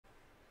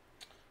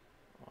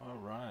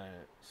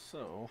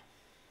So,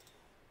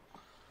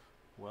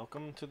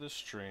 welcome to the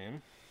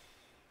stream.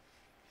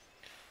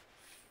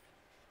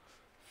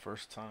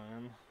 First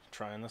time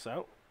trying this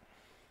out.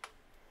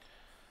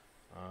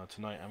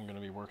 Tonight I'm going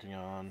to be working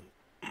on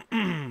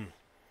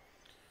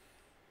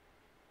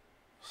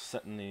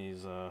setting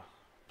these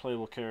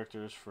playable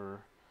characters for a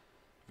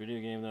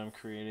video game that I'm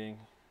creating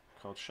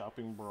called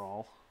Shopping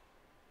Brawl.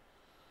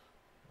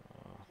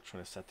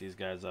 Trying to set these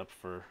guys up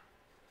for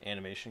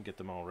animation, get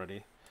them all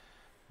ready.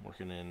 I'm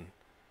working in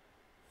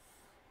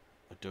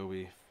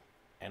Adobe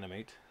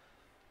Animate.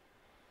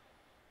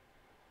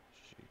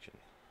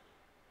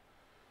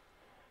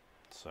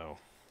 So,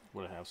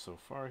 what I have so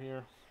far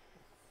here,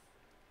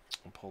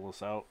 I'll pull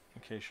this out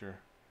in case you're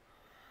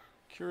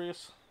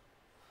curious.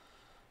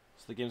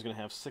 So the game's going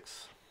to have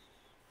 6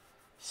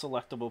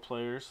 selectable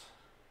players.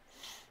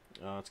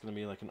 It's going to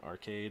be like an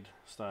arcade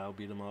style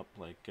beat 'em up,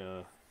 like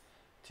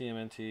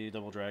TMNT,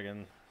 Double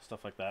Dragon,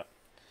 stuff like that.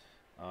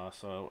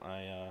 So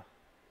I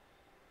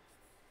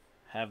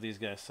have these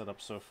guys set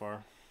up so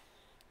far.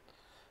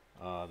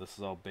 This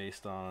is all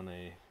based on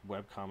a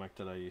webcomic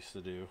that I used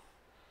to do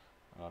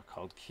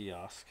called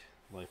Kiosk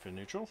Life in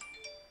Neutral,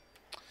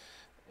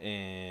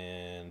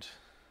 and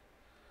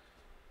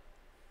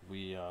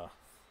we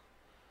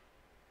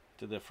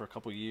did that for a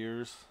couple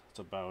years. It's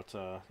about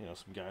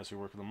some guys who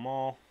work in the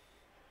mall.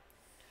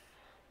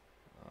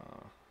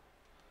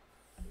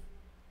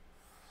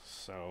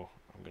 So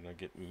I'm gonna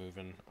get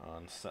moving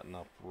on setting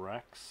up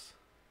Rex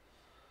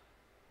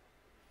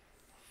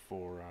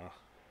for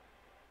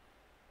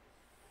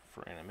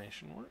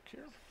animation work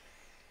here.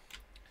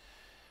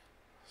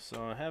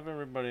 So I have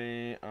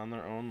everybody on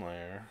their own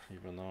layer,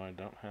 even though I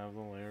don't have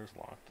the layers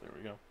locked. There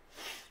we go.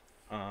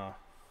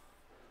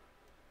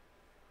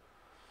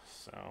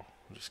 So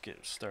we'll just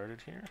get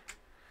started here.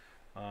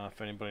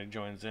 If anybody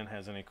joins in,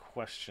 has any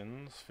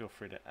questions, feel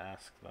free to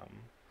ask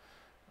them.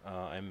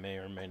 I may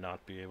or may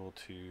not be able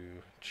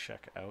to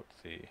check out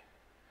the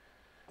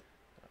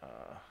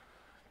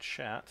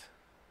chat.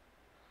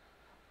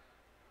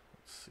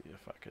 Let's see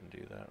if I can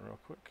do that real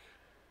quick.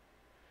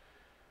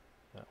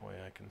 That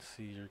way I can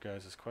see your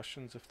guys'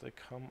 questions if they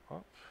come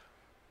up.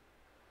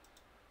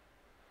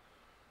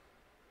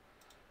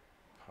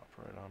 Pop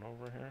right on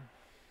over here.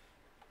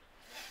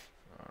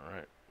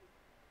 Alright.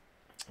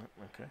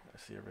 Okay, I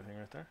see everything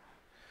right there.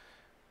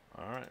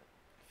 Alright.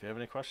 If you have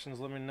any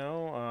questions, let me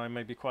know. I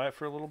may be quiet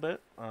for a little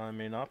bit. I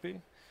may not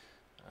be.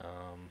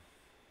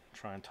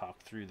 Try and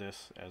talk through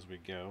this as we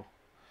go.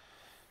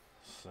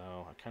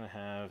 So I kind of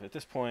have, at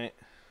this point,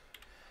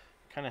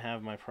 kind of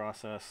have my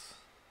process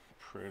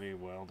pretty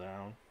well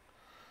down.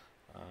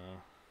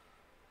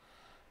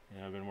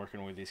 I've been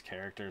working with these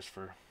characters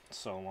for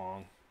so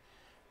long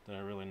that I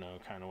really know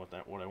kind of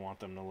what I want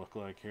them to look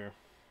like here.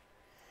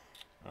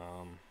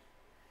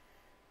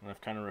 And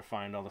I've kind of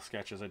refined all the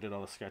sketches. I did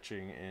all the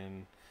sketching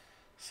in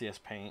CS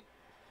Paint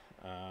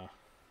to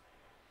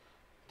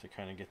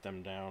kind of get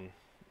them down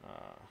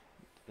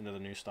into the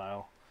new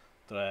style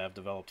that I have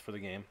developed for the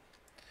game.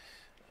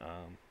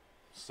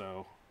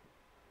 So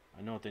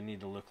I know what they need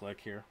to look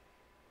like here.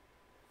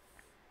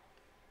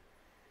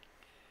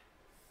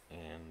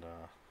 And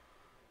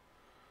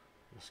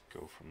just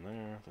go from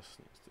there. This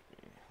needs to be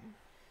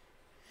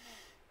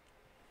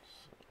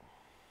so.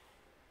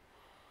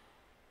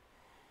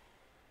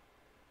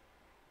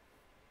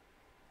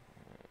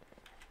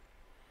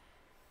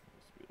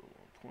 Needs to be a little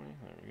more pointy.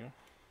 There we go.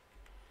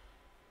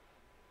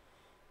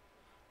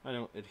 I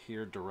don't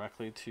adhere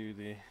directly to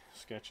the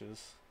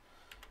sketches,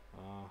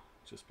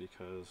 just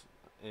because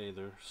A,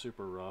 they're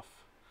super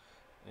rough,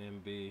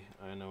 and B,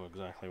 I know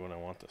exactly what I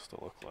want this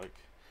to look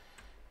like.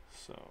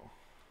 So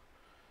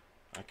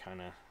I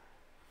kind of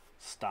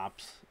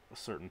stops a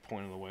certain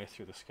point of the way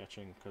through the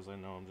sketching because I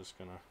know I'm just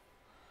gonna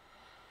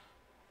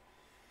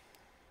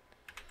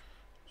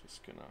this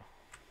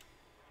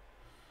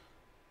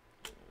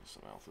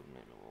mouth is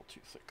maybe a little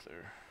too thick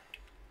there.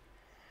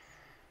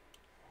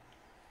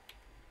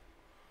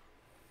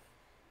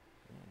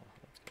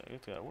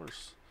 It got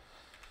worse.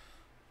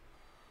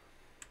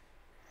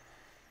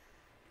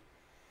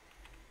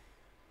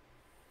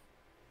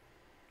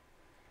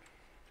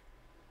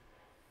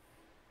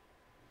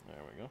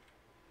 There we go.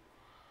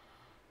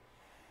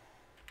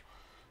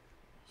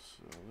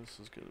 So this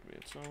is going to be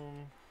its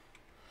own.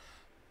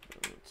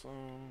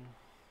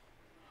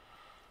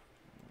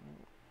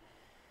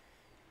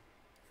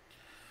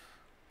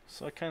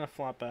 So I kind of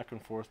flop back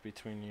and forth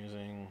between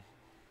using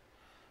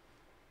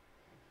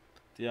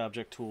the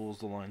object tools,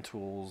 the line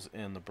tools,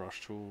 and the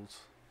brush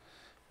tools.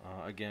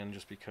 Again,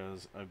 just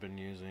because I've been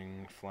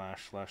using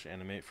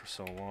Flash/Animate for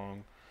so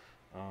long.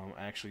 I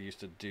actually used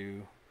to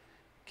do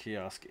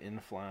Kiosk in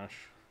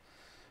Flash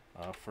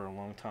for a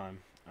long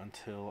time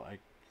until I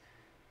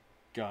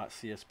got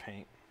CS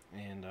Paint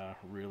and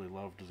really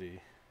loved the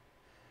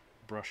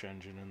brush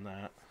engine in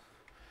that.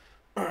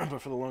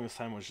 But for the longest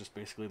time it was just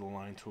basically the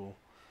line tool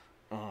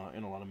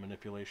and a lot of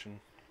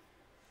manipulation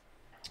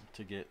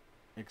to get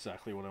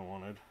exactly what I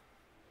wanted.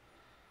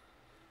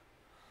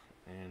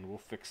 And we'll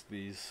fix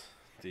these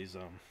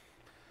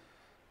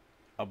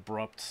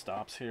abrupt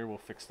stops here. We'll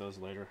fix those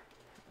later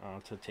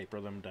to taper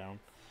them down.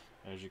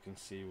 As you can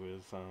see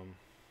with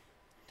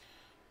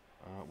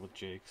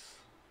Jake's,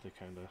 they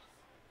kind of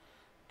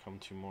come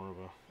to more of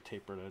a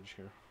tapered edge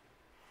here.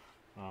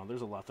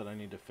 There's a lot that I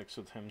need to fix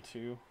with him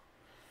too.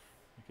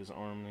 Like his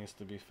arm needs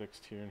to be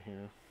fixed here and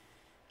here,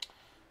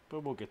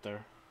 but we'll get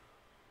there.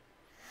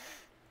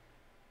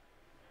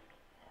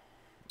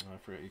 I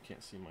forgot you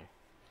can't see my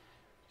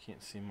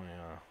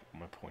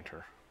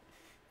pointer.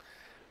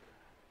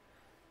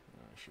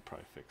 I should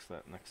probably fix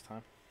that next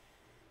time.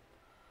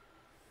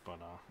 But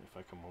if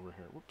I come over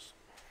here, whoops,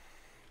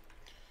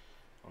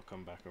 I'll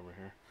come back over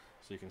here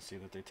so you can see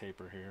that they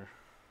taper here.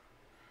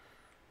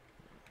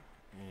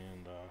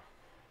 And I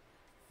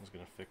was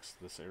gonna fix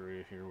this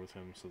area here with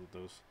him so that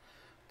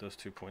those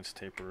 2 points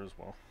taper as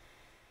well.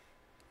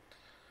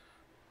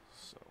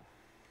 So,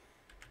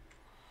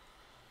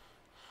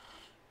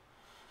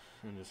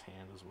 and his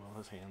hand as well.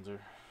 His hands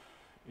are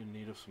in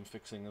need of some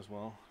fixing as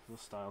well. The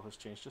style has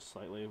changed just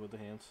slightly with the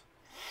hands.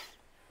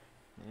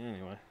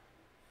 Anyway,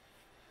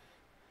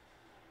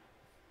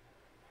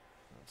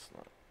 that's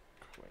not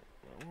quite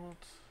what I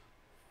want.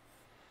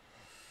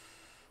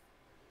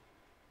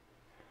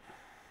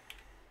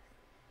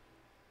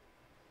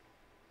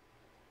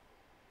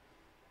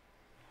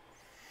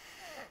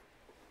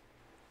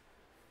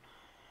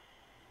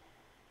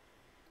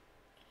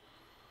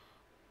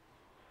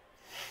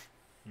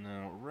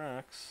 Now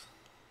Rex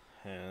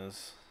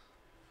has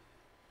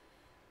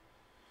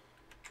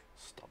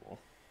stubble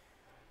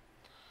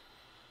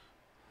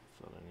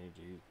that I need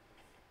to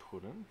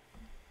put in.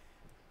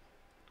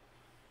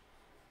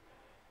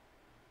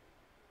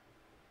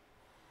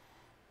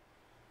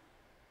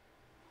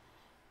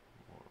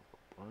 More of a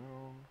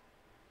brown.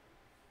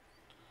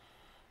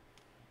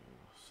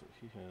 So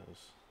he has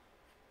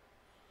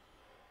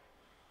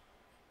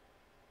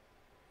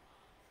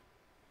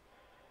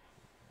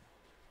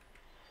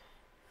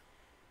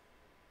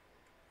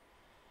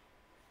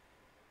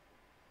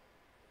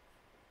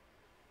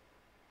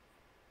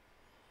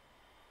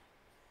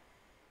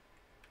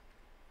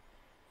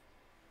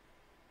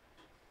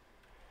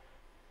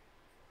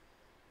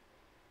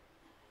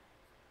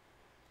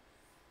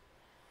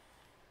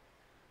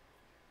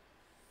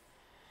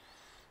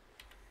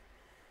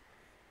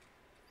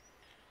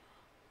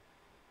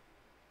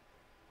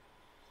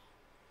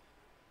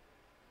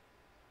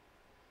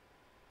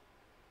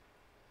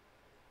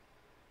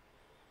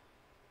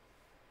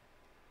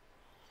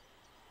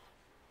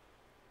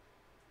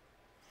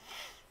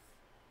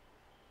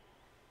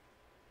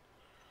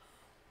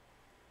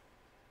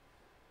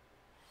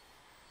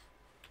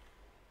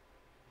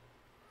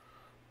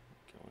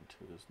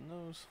to his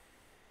nose.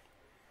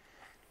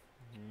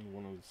 And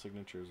one of the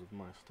signatures of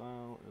my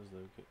style is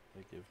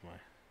they give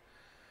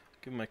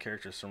my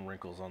characters some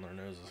wrinkles on their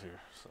noses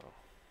here. So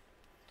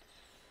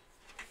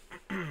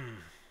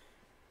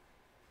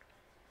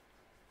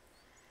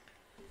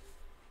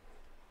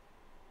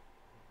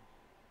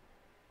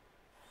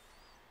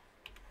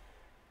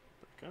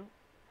back out.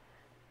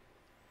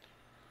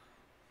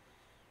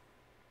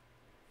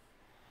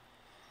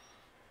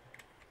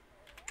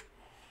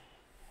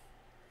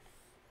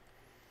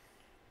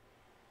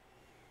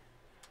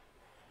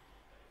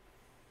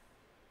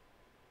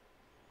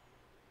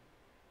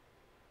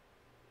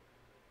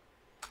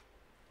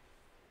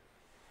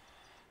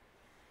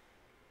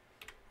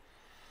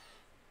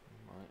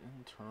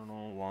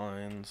 Internal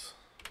lines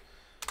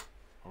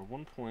are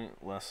 1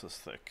 point less as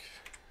thick.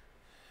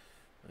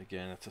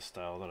 Again, it's a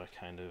style that I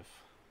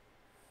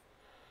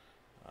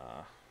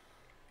I've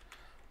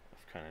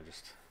kind of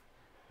just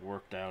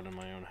worked out in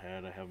my own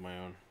head. I have my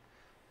own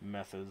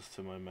methods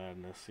to my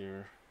madness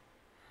here.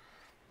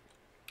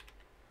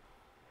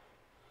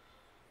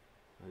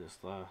 I just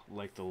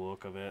like the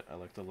look of it. I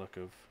like the look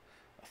of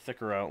a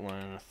thicker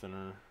outline and a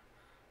thinner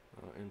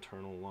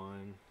internal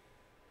line.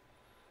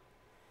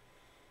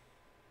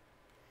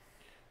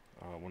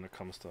 When it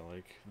comes to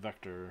like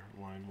vector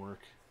line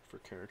work for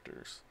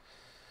characters.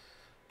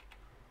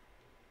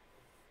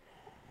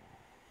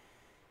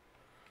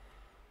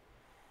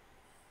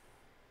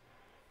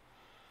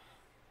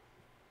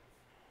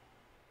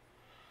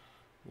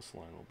 This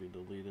line will be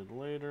deleted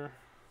later.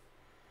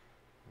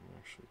 I'm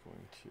actually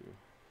going to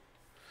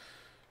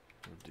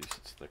reduce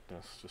its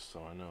thickness just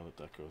so I know that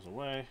that goes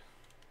away.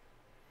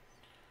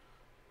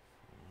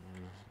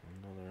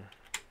 Another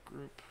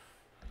group.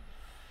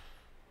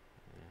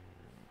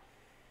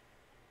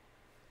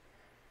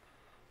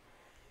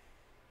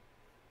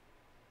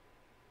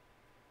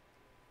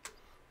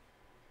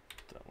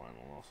 That line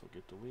will also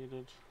get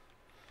deleted.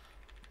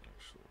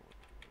 Actually,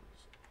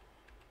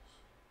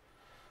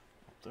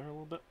 up there a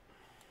little bit.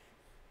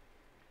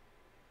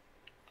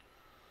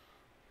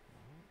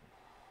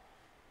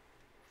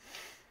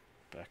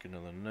 Back into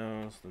the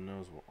nose. The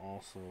nose will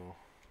also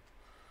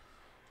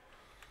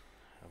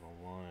have a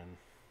line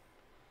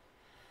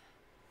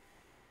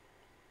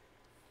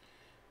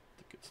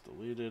that gets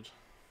deleted.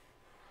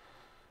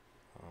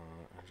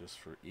 And just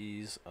for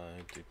ease,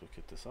 I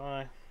duplicate this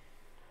eye.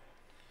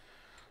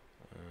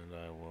 And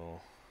I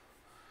will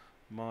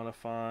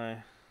modify,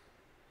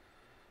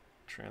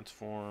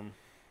 transform,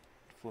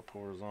 flip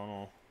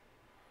horizontal,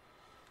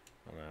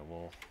 and I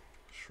will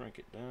shrink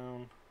it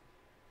down,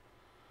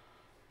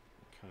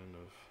 kind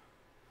of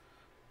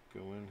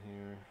go in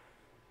here.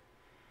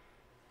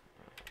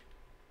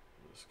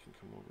 This can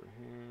come over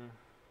here,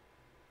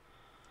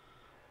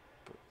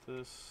 put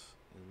this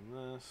in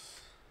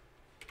this,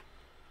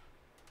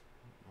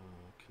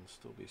 can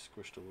still be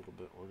squished a little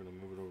bit. We're going to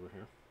move it over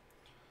here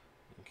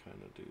and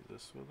kind of do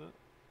this with it,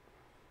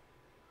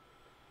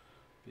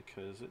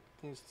 because it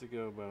needs to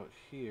go about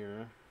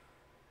here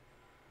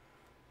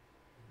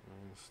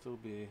and still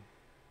be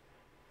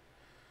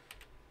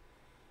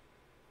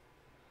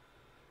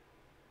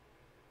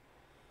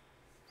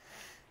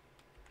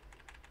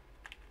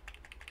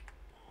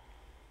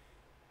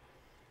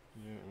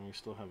yeah, and we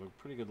still have a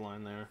pretty good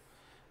line there,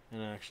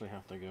 and I actually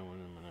have to go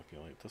in and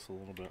manipulate this a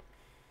little bit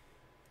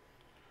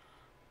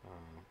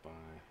by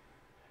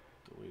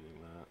deleting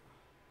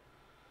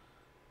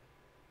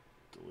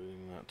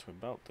that to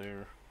about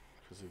there,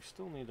 because we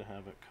still need to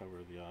have it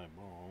cover the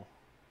eyeball.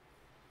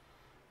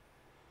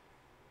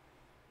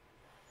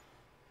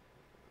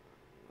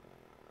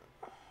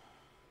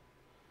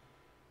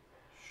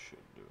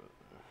 Should do it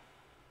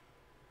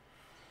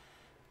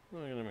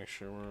there. I gotta make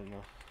sure we're in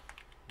the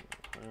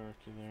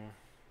hierarchy there.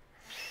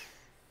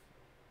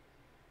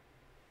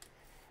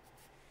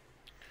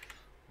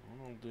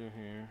 What I'll do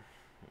here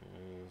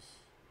is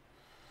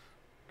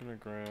I'm gonna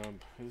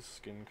grab his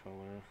skin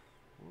color.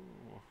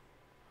 Ooh.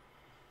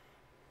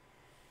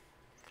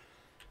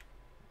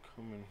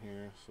 Come in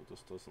here so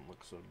this doesn't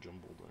look so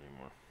jumbled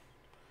anymore.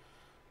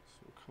 So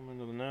we'll come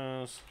into the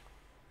nose,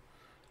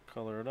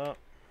 color it up,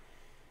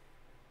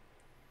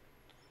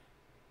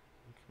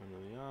 come into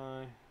the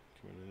eye,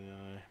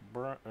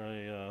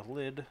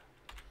 lid,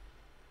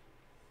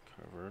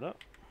 cover it up,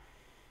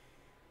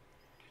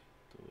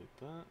 delete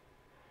that,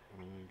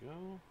 there we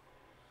go.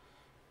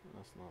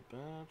 That's not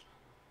bad.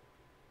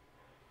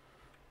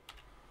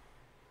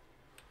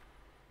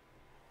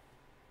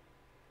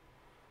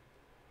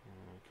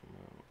 Come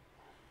out.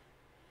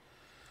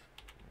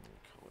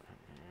 Color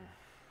him here.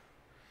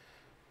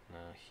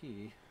 Now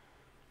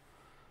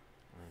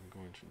I'm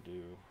going to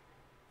do.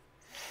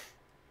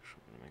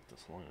 Actually, I'm going to make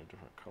this line a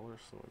different color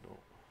so I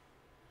don't.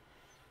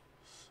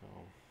 So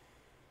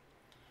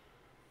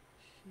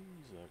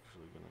he's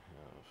actually going to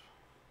have.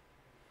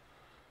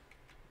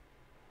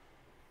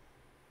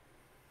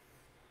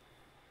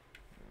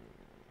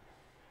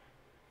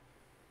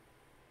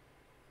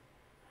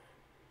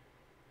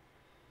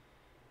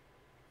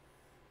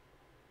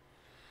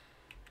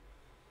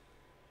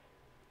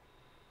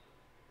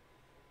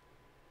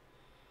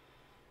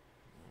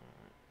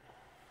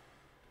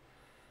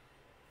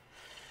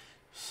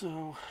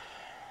 So,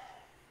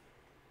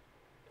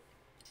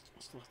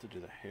 still have to do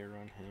the hair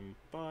on him,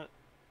 but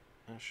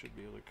I should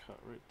be able to cut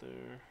right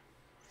there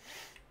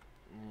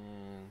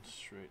and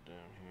straight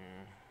down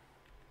here,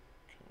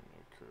 kind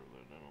of curve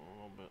that down a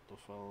little bit to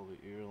follow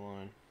the ear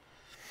line,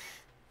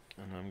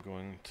 and I'm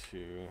going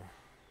to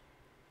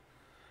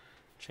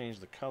change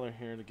the color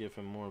here to give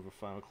him more of a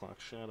 5 o'clock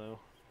shadow.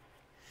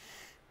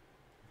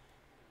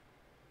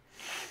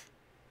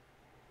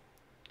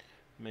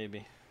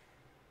 Maybe.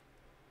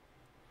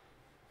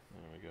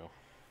 There we go.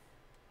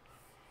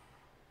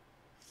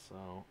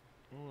 So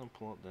I'm going to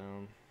pull it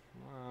down,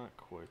 not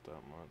quite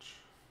that much.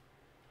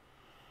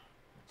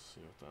 Let's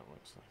see what that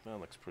looks like. That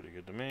looks pretty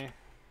good to me.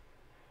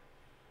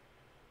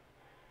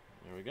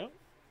 There we go.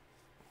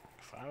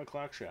 5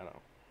 o'clock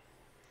shadow.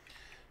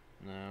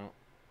 Now,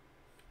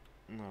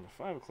 not a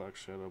 5 o'clock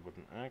shadow, but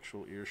an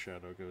actual ear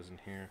shadow goes in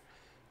here.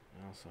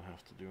 I also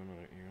have to do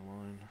another ear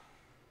line.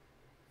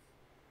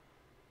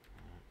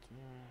 Right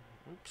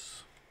there.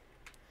 Oops.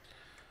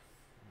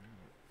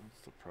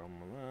 That's the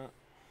problem with that.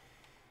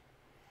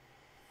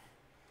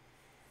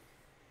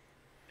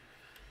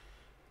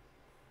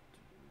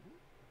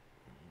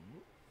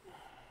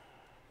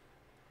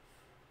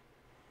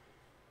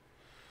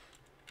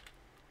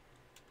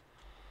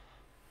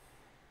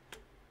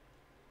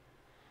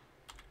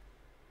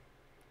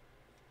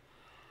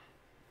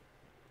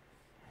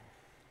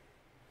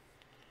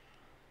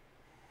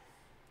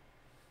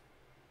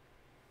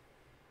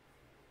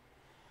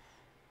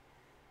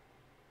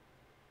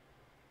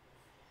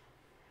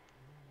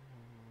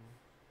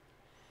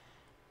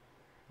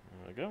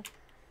 There we go.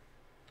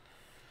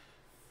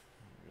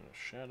 We're gonna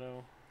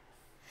shadow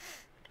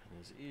in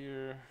his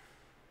ear.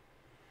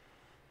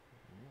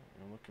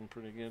 They're looking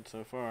pretty good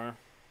so far.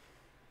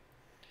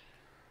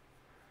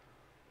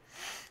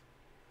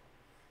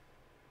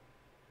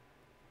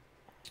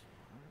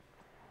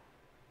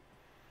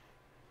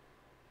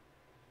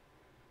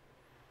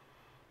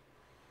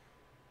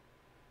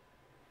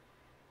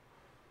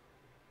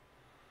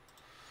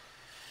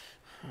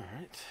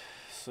 Alright,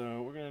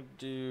 so we're gonna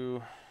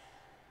do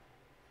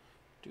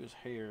his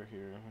hair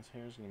here. His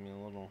hair's gonna be a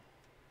little.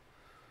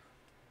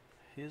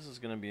 His is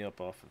gonna be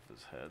up off of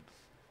his head,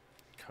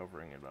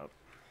 covering it up.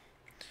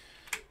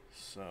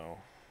 So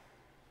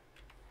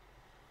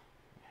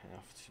we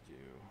have to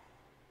do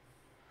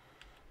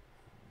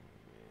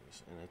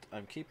And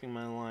I'm keeping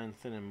my line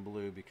thin and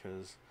blue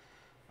because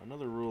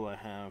another rule I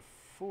have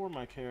for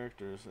my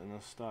characters in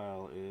this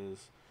style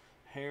is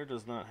hair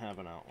does not have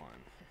an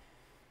outline.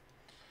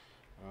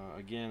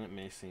 Again, it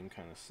may seem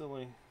kind of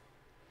silly,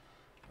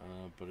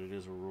 but it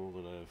is a rule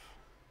that I've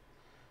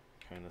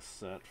kind of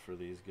set for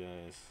these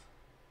guys.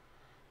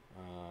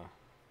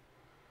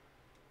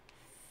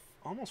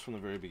 Almost from the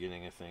very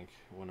beginning, I think,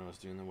 when I was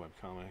doing the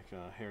webcomic,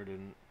 hair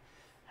didn't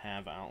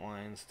have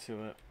outlines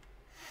to it.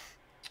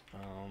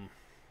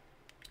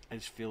 I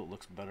just feel it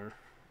looks better.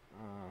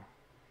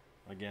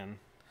 Again,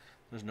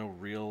 there's no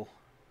real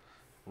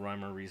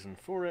rhyme or reason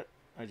for it.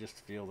 I just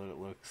feel that it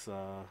looks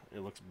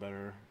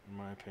better, in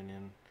my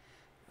opinion.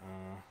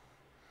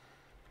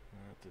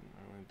 That didn't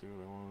really do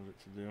what I wanted it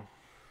to do.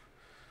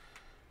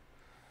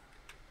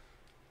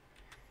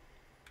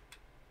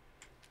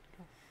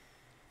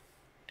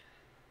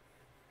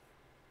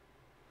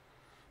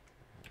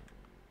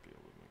 Be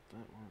able to make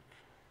that work.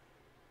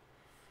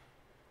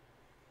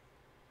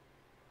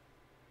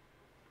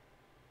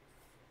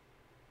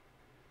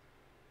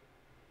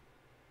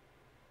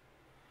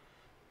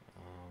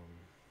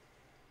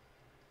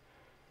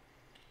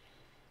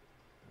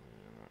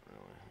 Yeah, not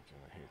really.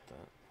 Again, I hate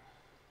that.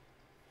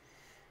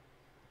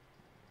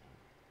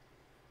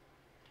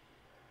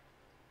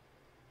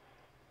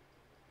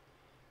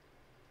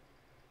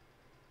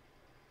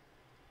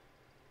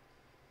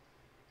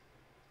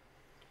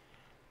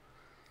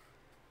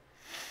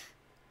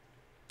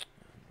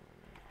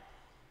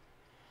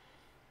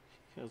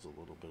 He has a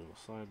little bit of a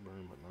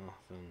sideburn, but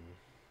nothing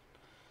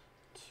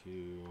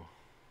too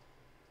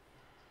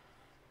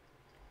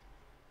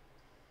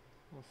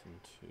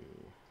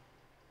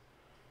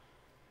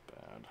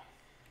bad.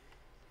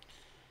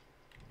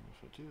 And if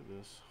I do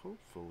this,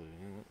 hopefully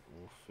it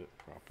will fit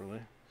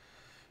properly.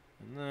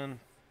 And then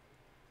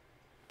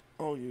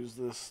I'll use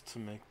this to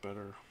make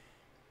better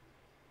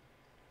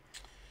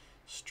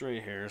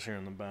stray hairs here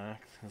in the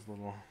back. His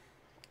little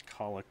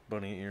colic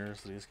bunny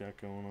ears that he's got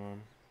going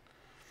on.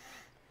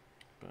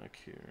 Back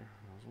here,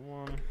 there's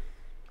one.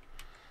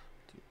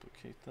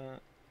 Duplicate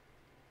that.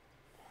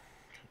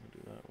 Kind of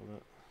do that with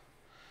it.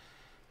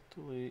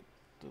 Delete,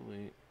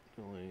 delete,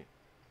 delete,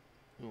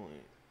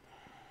 delete.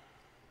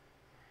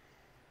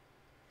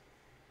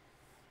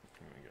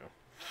 There we go.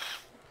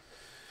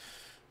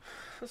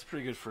 That's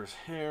pretty good for his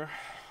hair.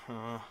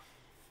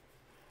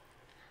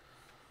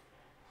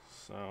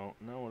 So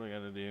now what I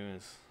gotta do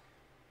is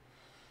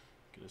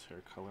get his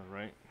hair color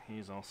right.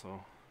 He's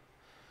also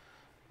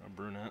a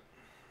brunette.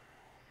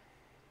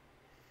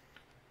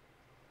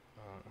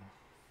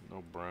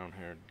 No brown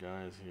haired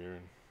guys here.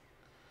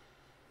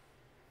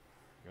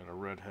 Got a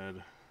redhead.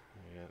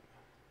 I got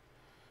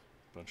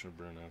a bunch of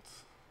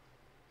brunettes.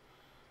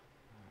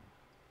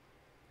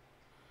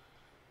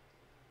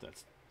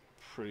 That's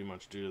pretty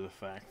much due to the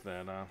fact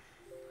that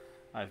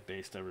I've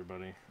based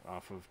everybody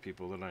off of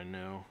people that I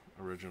know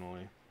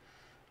originally,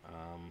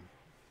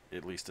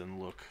 at least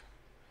in look.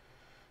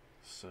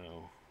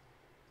 So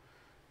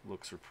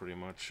looks are pretty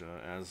much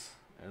as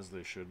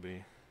they should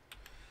be.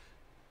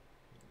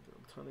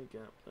 A tiny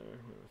gap there.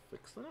 I'm gonna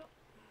fix that.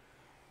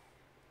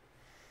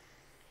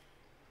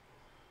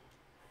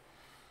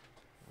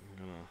 I'm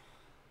gonna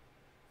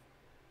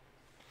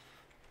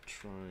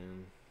try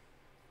and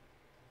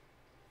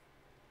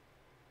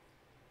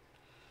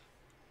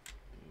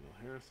do the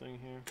hair thing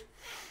here.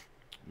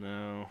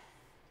 Now,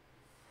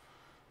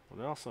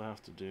 what I also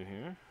have to do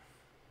here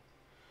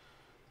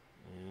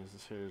is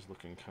this hair is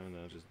looking kind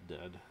of just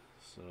dead,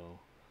 so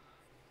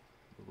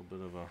a little bit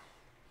of a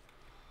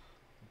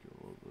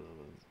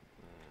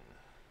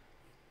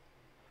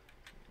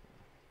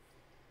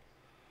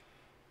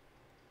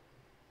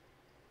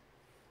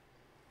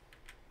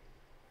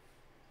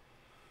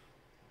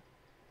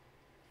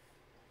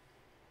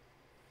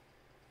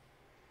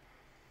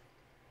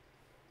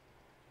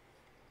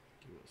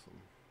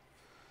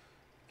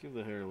give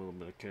the hair a little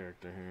bit of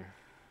character here.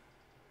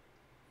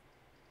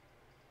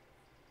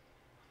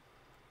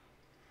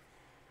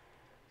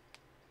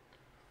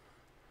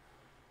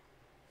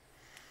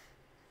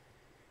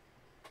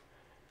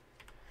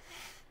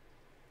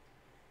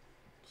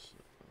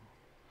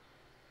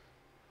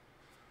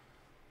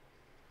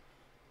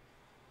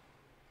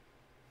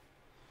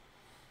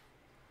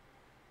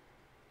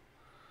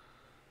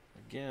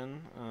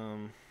 Again,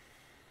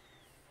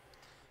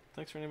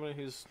 thanks for anybody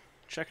who's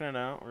checking it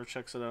out or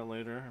checks it out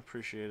later. I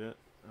appreciate it.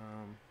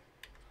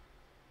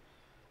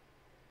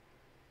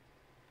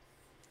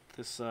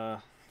 This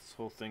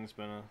whole thing's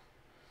been a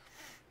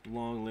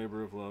long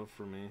labor of love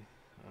for me,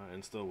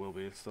 and still will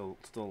be. It's still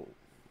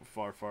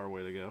far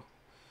way to go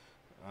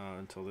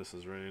until this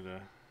is ready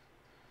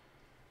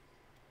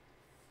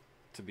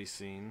to be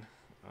seen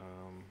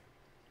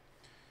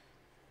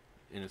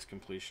in its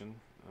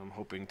completion. I'm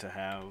hoping to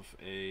have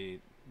a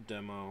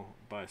demo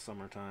by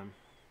summertime,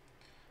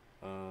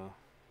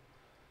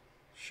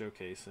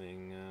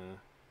 showcasing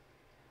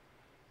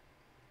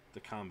the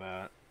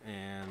combat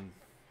and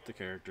the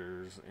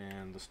characters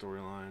and the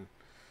storyline.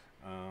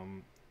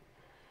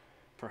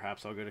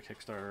 Perhaps I'll go to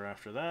Kickstarter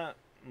after that.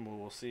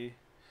 We'll see.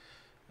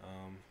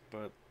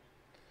 But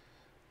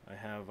I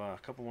have a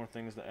couple more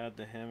things to add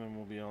to him, and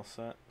we'll be all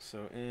set.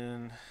 So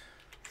in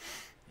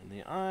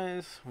the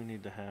eyes, we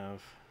need to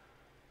have.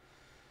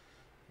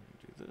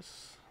 Do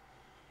this.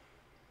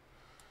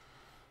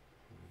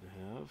 We need to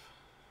have,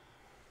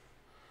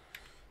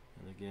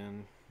 and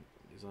again,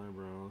 these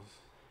eyebrows.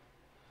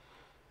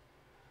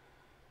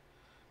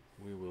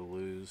 We will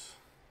lose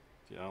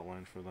the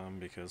outline for them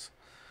because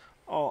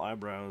all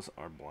eyebrows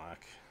are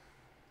black,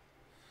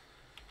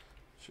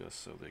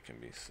 just so they can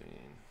be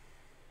seen.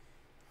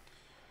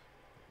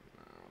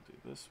 Now I'll do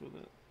this with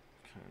it,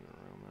 kind of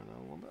round that out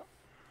a little bit,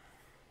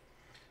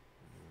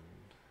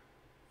 and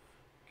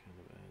kind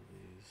of add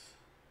these.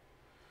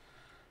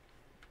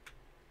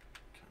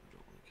 Kind of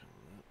don't like how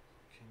that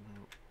came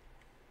out.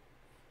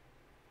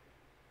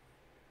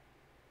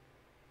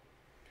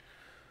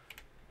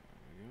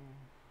 There we go.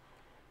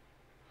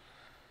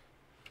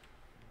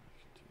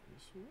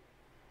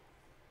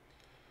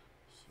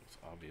 So it's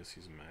obvious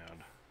he's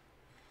mad.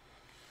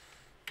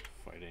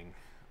 Fighting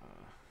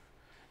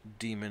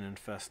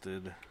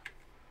demon-infested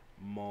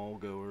mall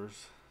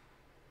goers.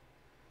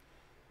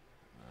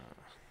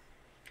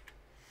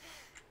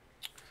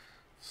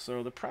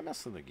 So the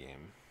premise of the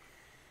game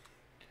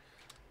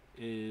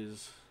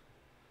is,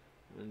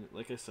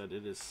 like I said,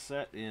 it is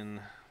set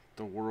in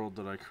the world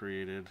that I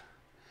created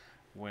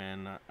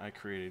when I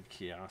created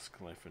Kiosk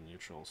Life in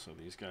Neutral. So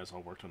these guys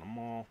all worked in a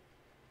mall.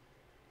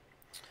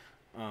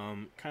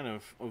 Kind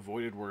of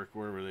avoided work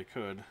wherever they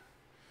could,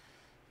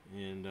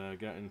 and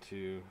got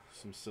into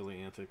some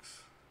silly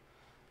antics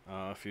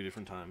a few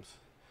different times.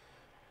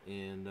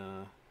 And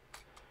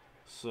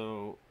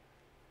so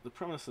the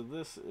premise of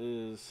this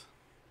is,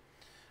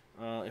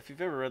 if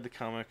you've ever read the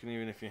comic, and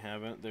even if you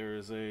haven't, there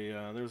was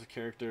a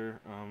character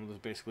that was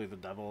basically the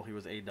devil. He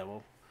was a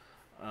devil.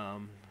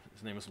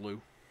 His name is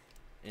Lou,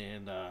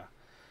 and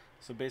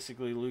so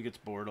basically Lou gets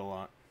bored a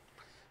lot,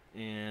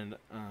 and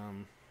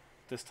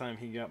this time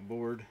he got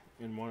bored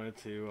and wanted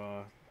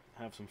to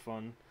have some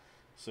fun,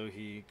 so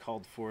he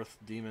called forth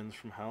demons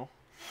from hell,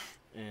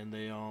 and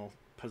they all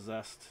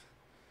possessed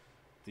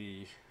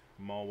the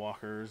mall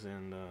walkers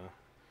and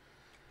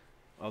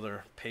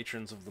other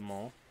patrons of the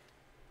mall.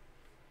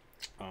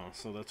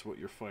 So that's what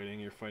you're fighting.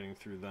 You're fighting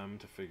through them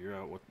to figure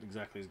out what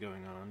exactly is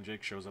going on.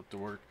 Jake shows up to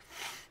work.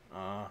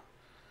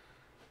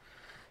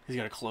 He's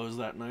got to close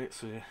that night,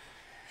 so he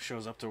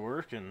shows up to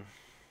work, and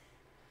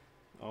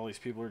all these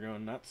people are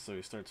going nuts, so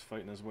he starts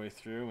fighting his way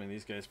through, and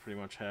these guys pretty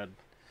much had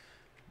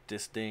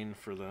disdain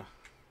for the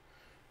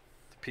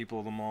people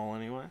of the mall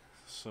anyway,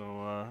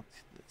 so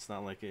it's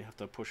not like you have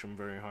to push them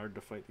very hard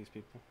to fight these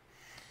people.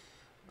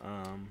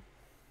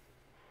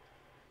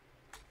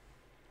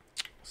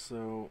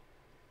 So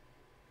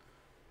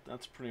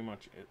that's pretty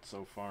much it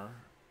so far.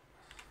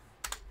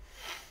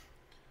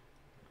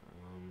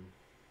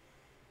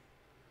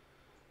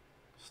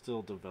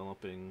 Still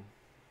developing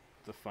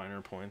the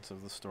finer points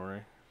of the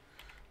story.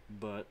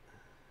 But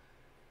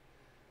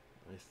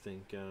I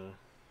think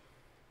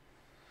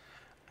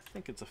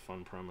it's a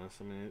fun premise.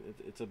 I mean,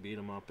 it's a beat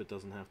 'em up. It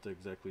doesn't have to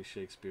exactly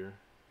Shakespeare.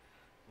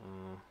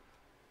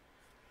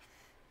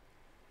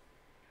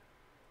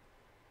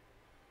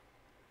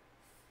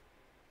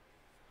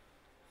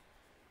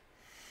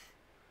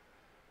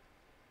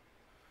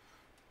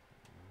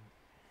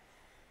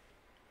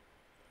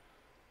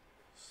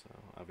 So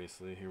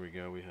obviously, here we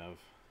go. We have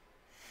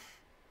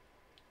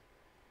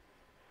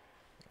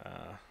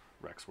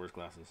Rex wears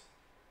glasses.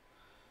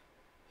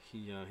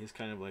 He's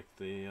kind of like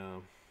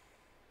the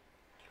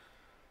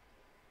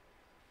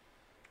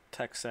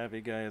tech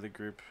savvy guy of the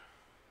group.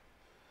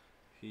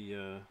 He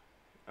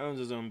owns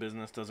his own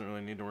business, doesn't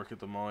really need to work at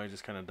the mall. He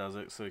just kind of does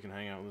it so he can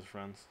hang out with his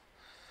friends.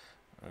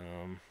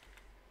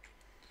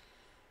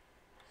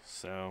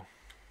 So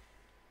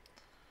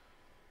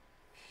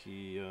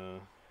he'll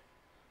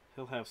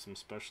have some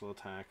special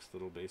attacks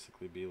that'll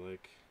basically be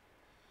like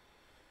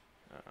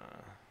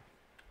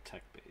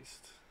tech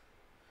based.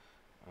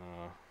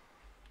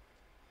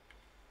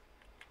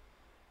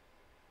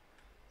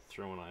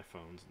 Throwing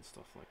iPhones and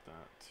stuff like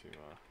that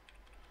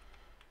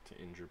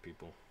to injure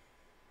people.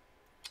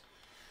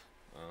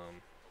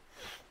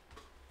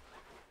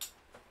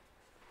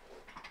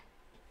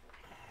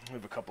 We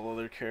have a couple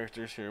other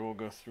characters here. We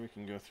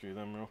can go through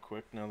them real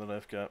quick. Now that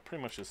I've got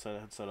pretty much his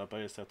set up,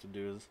 I just have to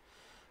do his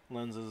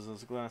lenses,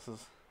 his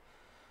glasses.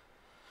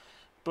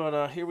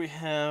 But here we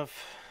have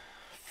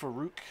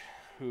Farouk,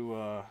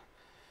 who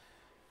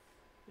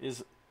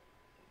is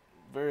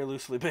very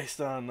loosely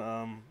based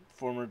on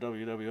former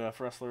WWF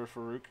wrestler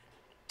Farouk,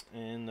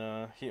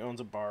 and he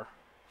owns a bar.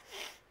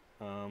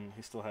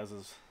 He still has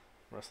his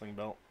wrestling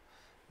belt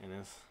and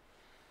his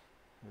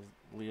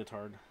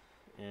leotard,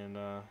 and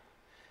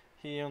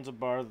he owns a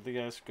bar that the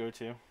guys go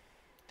to.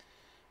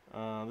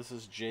 This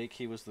is Jake.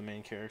 He was the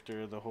main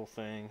character of the whole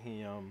thing.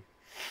 He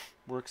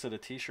works at a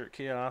t-shirt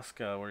kiosk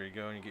where you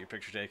go and you get your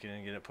picture taken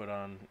and get it put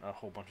on a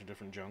whole bunch of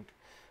different junk.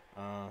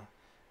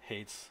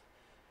 Hates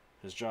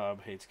his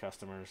job, hates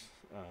customers.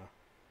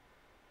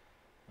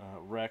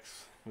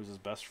 Rex, who's his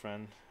best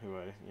friend, who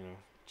I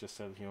just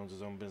said he owns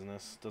his own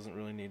business. Doesn't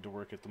really need to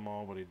work at the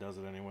mall, but he does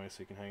it anyway so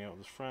he can hang out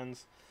with his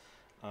friends.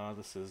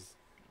 This is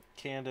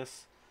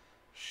Candace.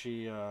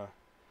 She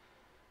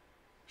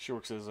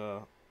works as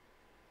a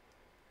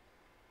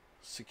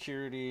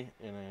security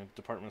in a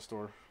department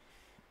store.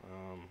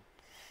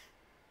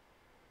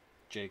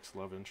 Jake's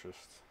love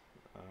interest.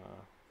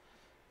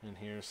 And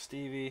here's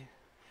Stevie.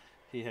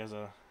 He has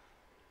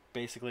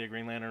basically a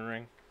Green Lantern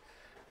ring.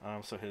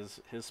 So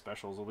his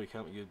specials will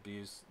become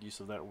use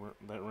of that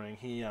ring.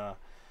 He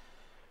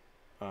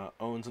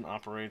owns and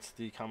operates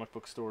the comic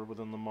book store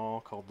within the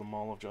mall called the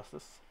Mall of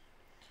Justice.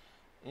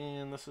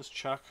 And this is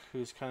Chuck,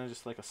 who's kind of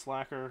just like a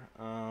slacker.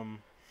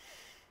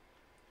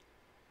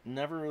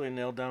 Never really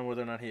nailed down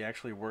whether or not he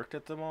actually worked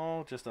at the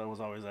mall, just was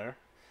always there.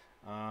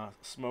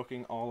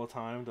 Smoking all the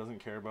time, doesn't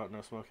care about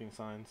no smoking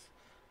signs.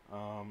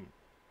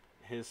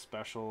 His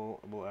special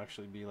will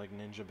actually be like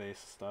ninja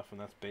based stuff, and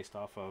that's based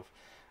off of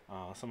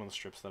some of the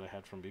strips that I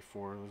had from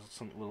before. There's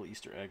some little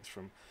Easter eggs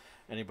from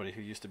anybody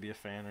who used to be a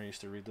fan or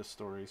used to read the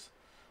stories.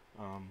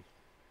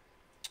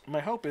 My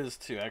hope is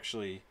to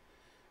actually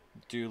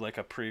do like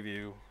a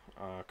preview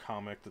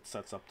comic that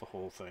sets up the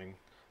whole thing,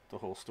 the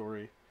whole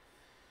story,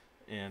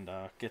 and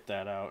get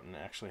that out and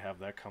actually have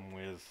that come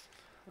with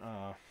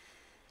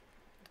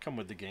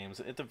the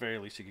games. At the very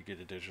least, you could get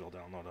a digital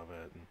download of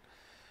it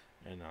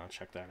and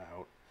check that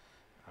out.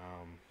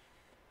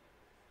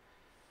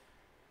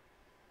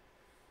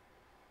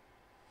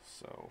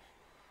 So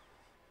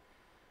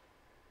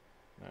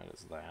that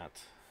is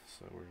that.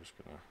 So we're just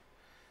gonna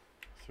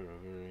throw a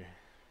very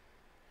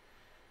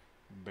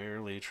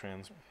barely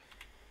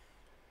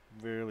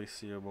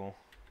seeable.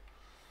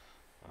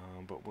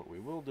 But what we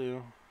will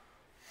do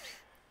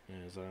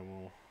is I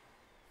will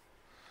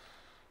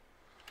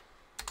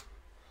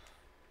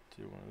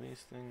do one of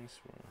these things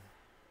where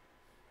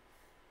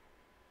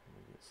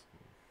we get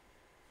some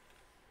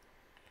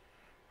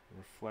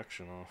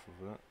reflection off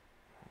of it.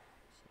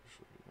 So it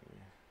should be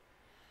maybe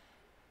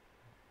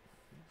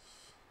this.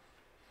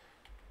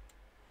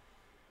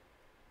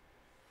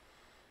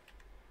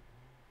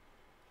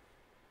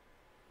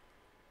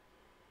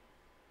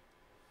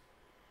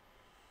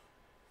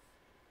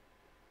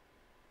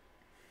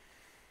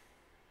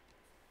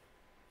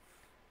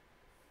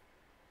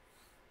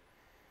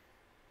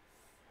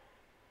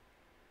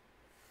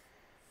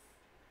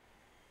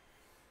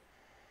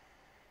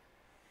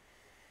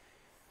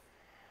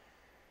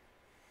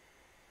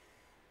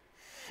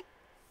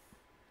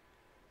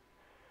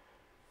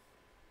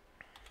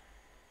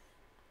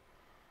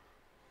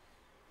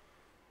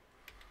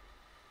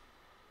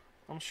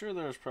 I'm sure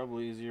there's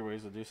probably easier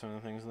ways to do some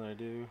of the things that I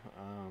do,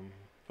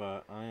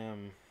 but I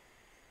am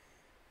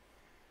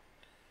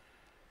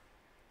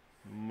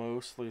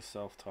mostly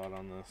self-taught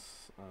on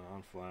this,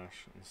 on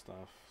Flash and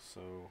stuff,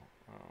 so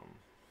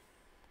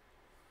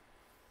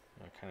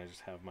I kind of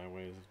just have my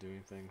ways of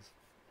doing things.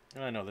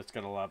 And I know that's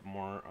got a lot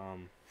more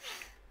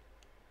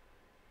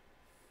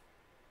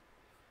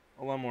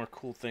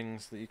cool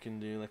things that you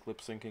can do, like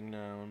lip syncing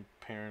now and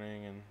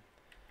parenting and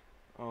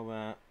all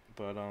that,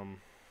 but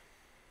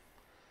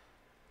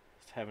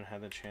haven't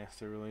had the chance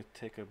to really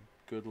take a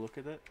good look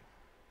at it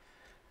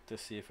to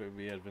see if it would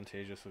be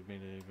advantageous of me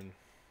to even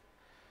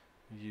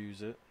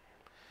use it.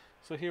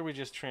 So here we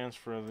just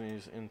transfer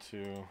these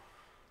into,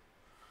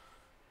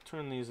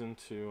 turn these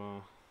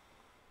into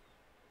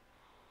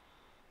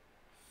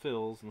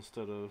fills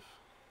instead of,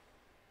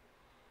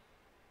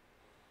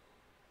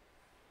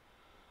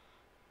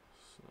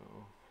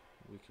 so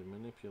we can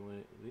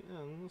manipulate the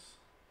ends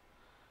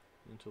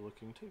into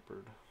looking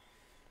tapered.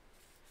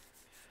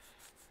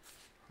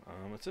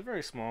 It's a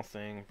very small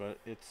thing, but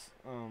it's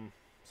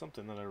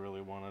something that I really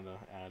wanted to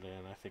add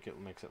in. I think it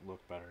makes it look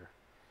better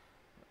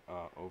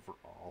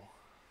overall.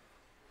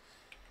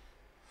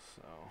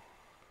 So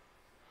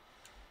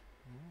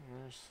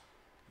there's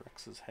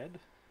Rex's head.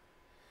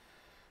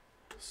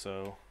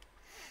 So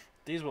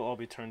these will all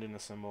be turned into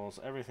symbols.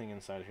 Everything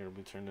inside here will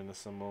be turned into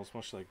symbols,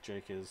 much like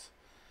Jake is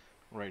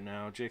right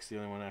now. Jake's the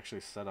only one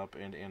actually set up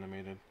and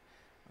animated.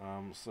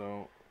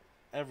 So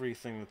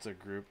everything that's a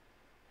group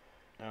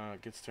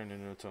gets turned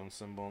into its own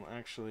symbol, and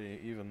actually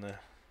even the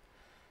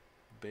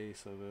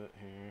base of it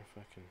here, if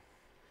I can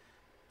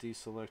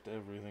deselect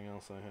everything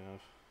else I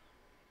have.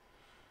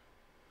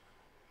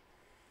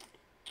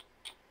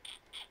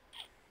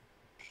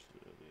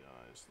 The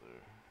eyes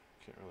there,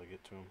 can't really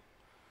get to them.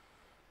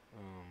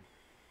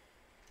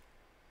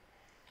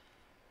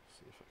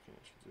 See if I can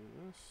actually do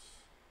this.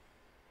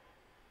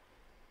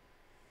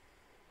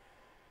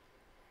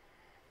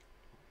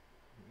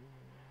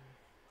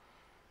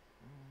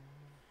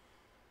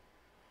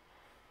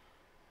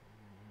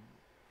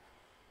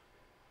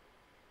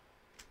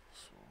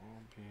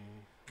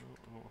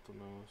 I don't want the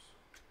nose.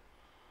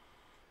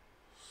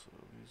 So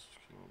these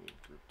can all be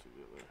grouped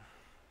together.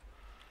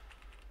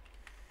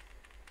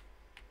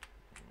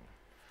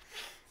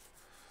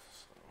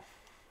 So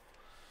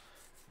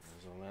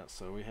there's all that.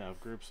 So we have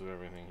groups of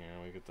everything here.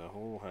 We get the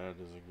whole head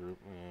as a group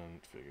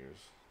and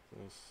figures.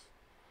 This.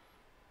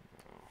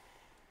 No.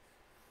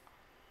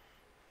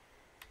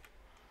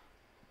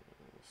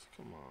 This.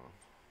 Come on.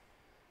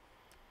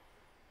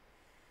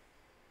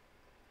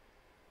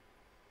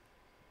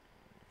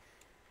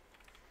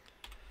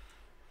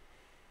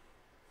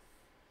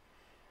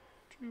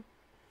 Choop.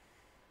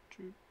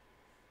 Choop.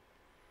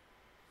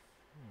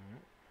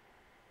 Alright.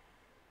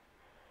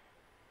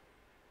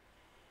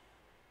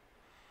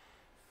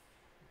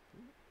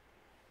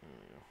 There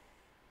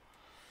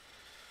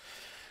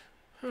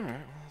we go.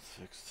 Alright, well, that's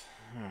fixed.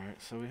 Alright,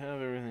 so we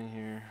have everything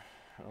here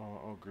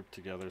all grouped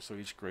together. So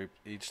each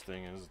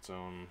thing is its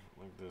own,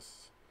 like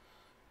this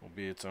will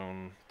be its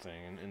own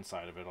thing, and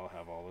inside of it I'll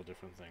have all the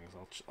different things.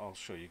 I'll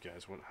show you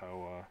guys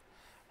how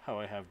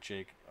I have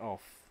Jake all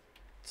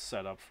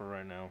set up for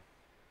right now.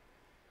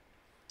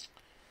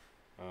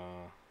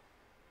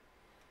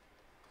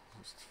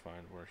 Let's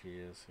find where he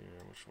is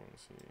here. Which one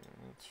is he?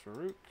 It's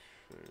Farouk.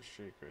 There's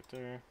Jake right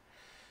there.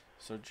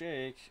 So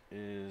Jake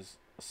is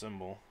a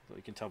symbol that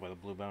you can tell by the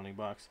blue bounding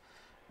box.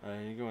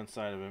 You go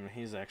inside of him, and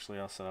he's actually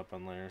all set up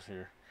on layers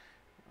here.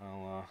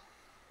 So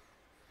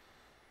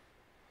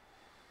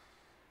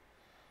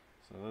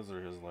those are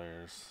his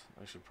layers.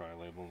 I should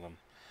probably label them.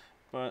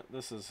 But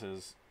this is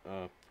his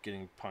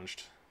getting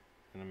punched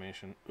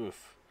animation.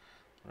 Oof.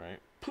 Right?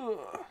 Puh!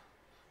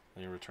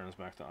 And he returns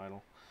back to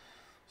idle.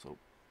 So,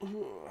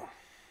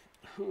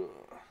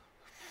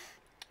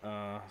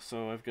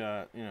 so I've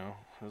got, you know,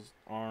 his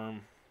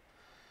arm,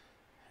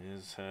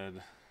 his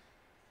head,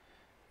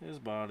 his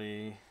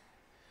body,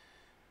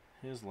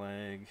 his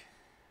leg,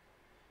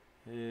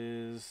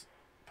 his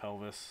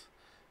pelvis,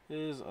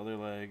 his other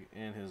leg,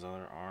 and his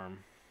other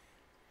arm.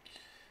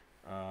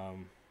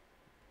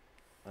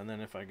 And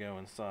then if I go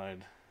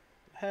inside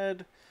the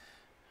head,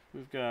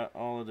 we've got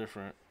all the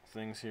different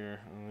things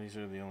here, and these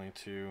are the only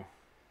two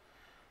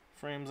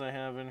frames I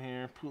have in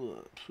here.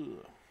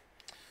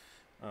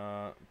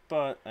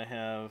 But I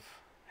have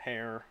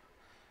hair,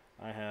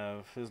 I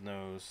have his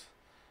nose,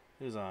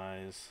 his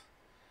eyes,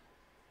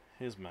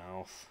 his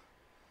mouth,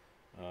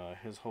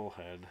 his whole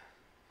head.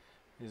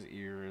 His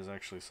ear is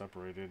actually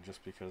separated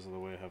just because of the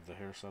way I have the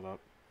hair set up.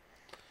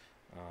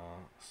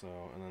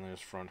 And then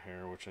there's front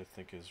hair, which I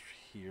think is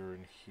here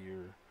and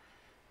here,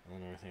 and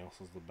then everything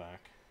else is the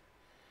back.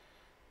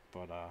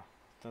 But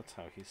that's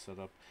how he's set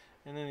up.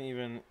 And then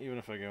even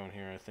if I go in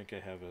here, I think I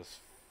have his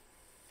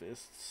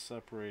fists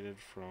separated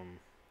from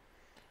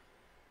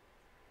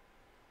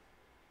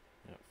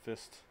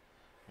fist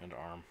and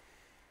arm.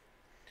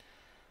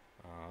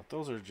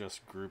 Those are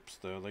just groups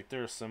though, like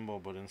they're a symbol,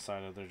 but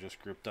inside of they're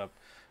just grouped up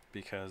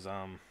because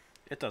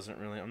it doesn't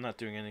really, I'm not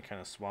doing any kind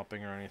of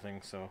swapping or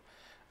anything, so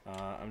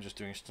I'm just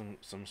doing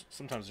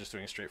sometimes just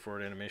doing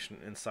straightforward animation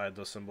inside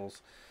those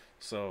symbols,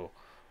 so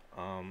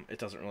it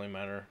doesn't really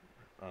matter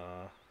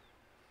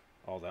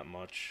all that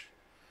much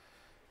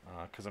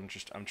because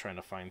I'm trying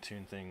to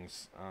fine-tune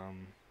things,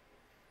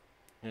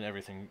 and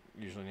everything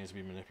usually needs to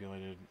be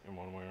manipulated in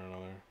one way or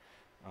another.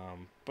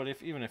 But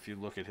even if you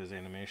look at his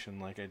animation,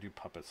 like I do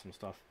puppets and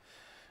stuff,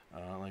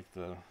 like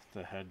the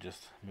head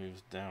just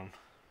moves down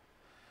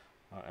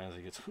as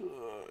he gets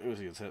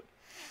hit.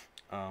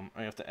 I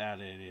have to add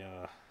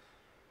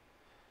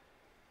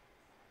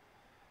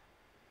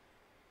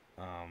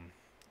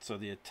so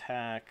the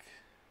attack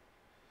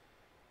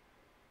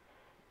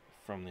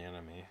from the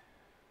enemy.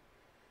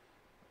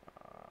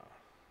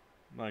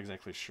 Not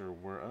exactly sure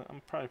where.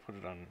 I'm probably put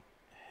it on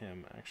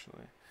him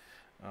actually.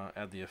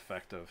 Add the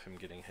effect of him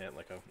getting hit,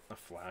 like a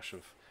flash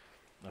of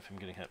him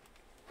getting hit.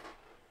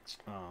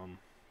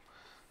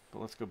 But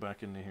let's go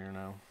back into here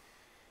now.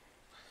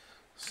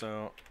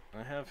 So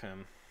I have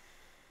him,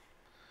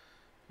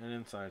 and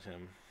inside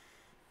him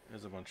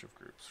is a bunch of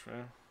groups,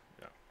 right?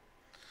 Yeah.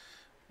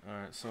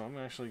 Alright, so I'm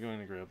actually going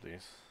to grab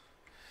these,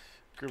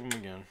 group them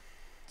again,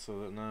 so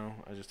that now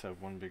I just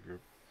have one big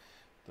group.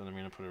 Then I'm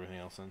going to put everything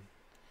else in.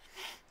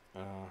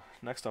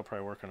 Next I'll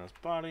probably work on his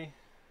body.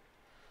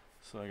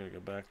 So I gotta go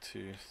back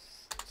to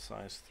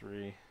size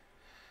 3,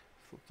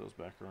 flip those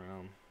back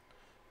around,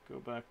 go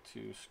back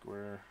to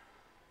square,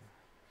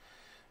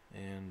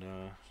 and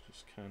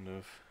just kind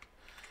of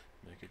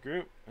make a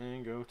group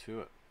and go to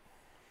it.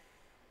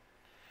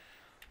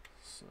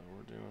 So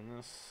we're doing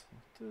this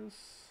like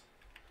this,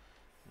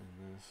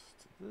 and this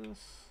to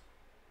this.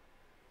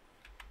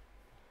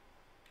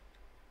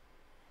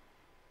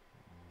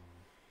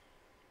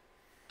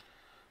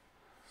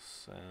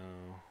 So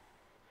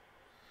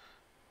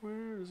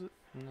where is it?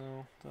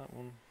 No, that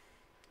one.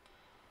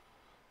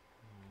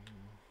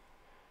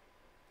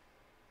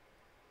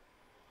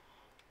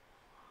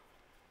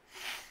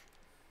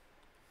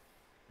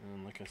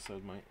 And like I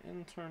said, my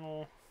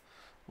internal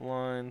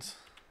lines,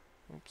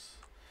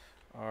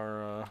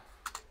 are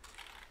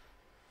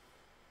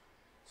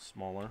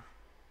smaller.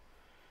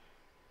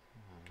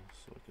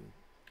 So I can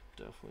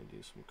definitely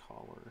do some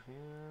color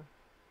here.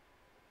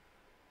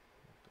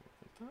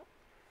 Like that.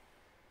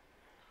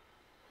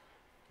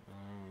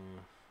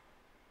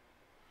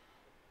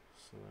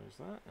 So there's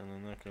that, and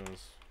then that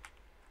goes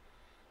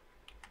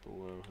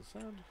below his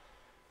head.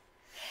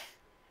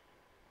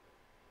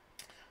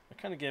 I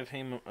kind of give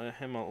him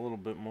a little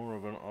bit more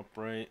of an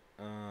upright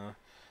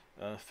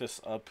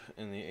fists up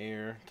in the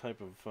air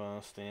type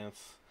of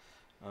stance.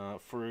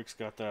 Farouk's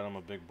got that I'm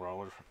a big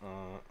brawler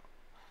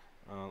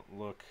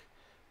look.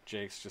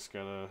 Jake's just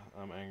got a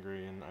I'm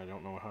angry and I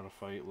don't know how to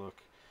fight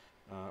look.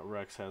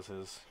 Rex has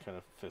his kind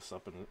of fists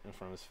up in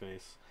front of his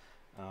face.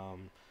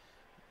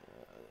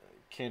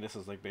 Candace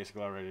is like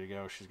basically all ready to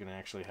go. She's gonna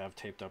actually have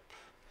taped up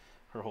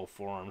her whole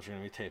forearms are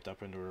gonna be taped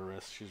up into her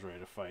wrist. She's ready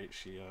to fight.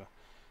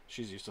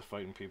 She's used to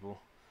fighting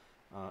people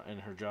in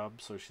her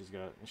job, so she's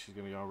gonna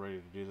be all ready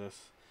to do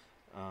this.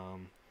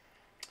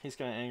 He's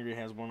kind of angry.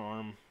 Has one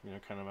arm,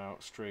 kind of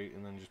out straight,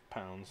 and then just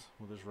pounds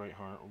with his right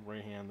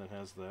hand that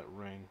has that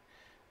ring,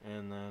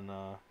 and then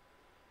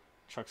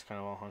Chuck's kind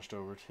of all hunched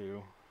over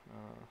too.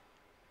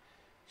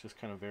 Just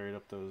kind of varied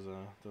up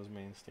those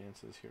main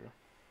stances here.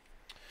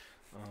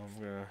 I'm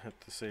gonna hit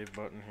the save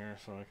button here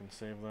so I can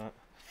save that.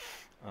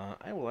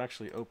 I will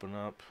actually open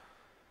up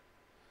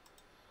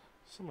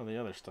some of the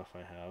other stuff I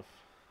have.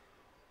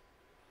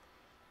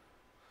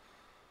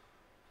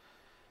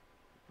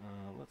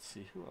 Let's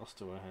see, who else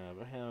do I have?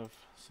 I have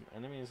some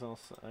enemies. I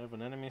have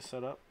an enemy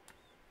set up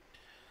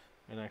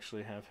and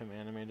actually have him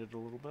animated a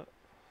little bit.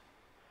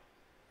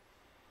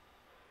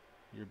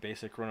 Your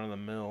basic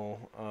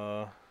run-of-the-mill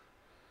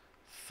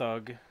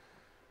thug,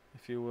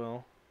 if you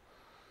will.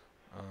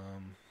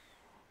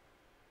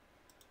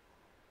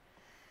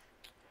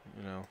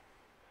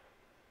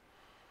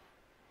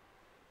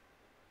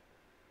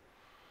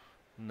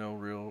 No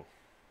real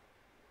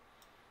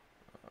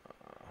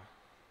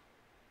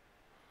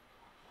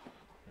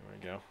there we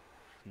go,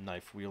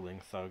 knife wielding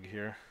thug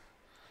here.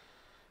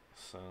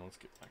 So let's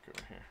get back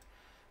over here.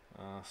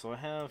 So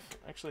I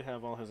actually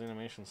have all his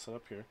animations set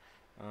up here.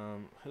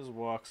 His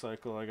walk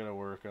cycle I gotta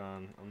work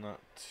on. I'm not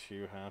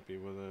too happy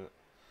with it.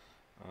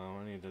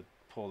 I need to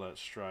pull that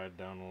stride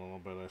down a little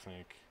bit, I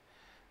think.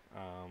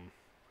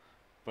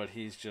 But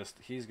he's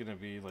gonna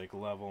be like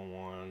level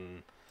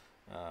 1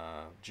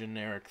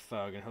 generic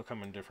thug, and he'll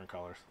come in different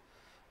colors.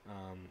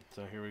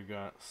 So here we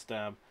got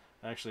stab.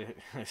 Actually,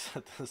 I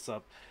set this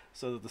up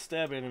so that the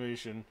stab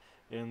animation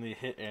and the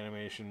hit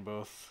animation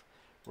both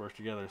work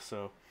together.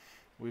 So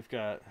we've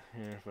got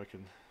here, if I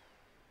can,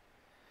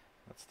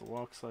 that's the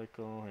walk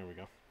cycle. Here we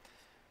go.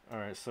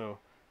 Alright, so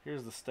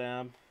here's the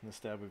stab. The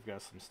stab, we've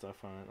got some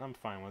stuff on it. I'm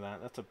fine with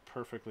that. That's a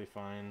perfectly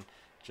fine,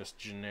 just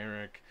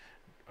generic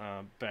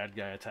bad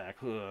guy attack.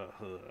 I'm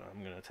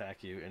going to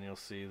attack you, and you'll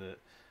see that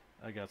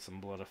I got some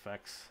blood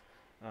effects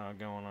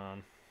going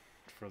on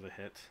for the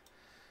hit.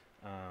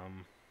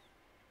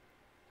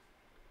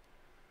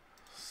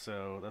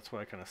 So that's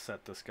why I kind of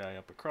set this guy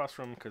up across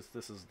from him, because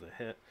this is the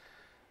hit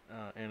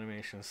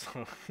animation.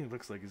 So he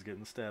looks like he's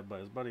getting stabbed by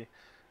his buddy.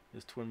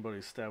 His twin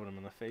buddy's stabbing him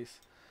in the face.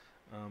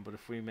 But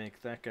if we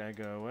make that guy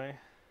go away,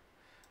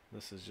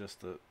 this is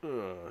just the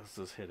this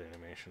is hit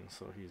animation.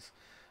 So he's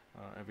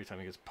every time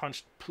he gets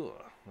punched,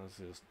 this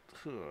is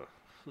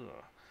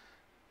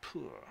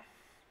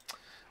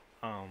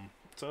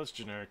so that's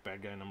generic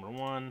bad guy number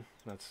 1.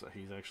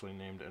 He's actually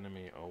named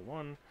enemy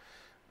 01.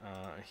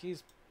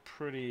 He's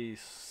pretty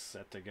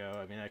set to go.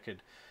 I mean, I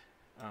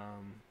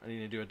need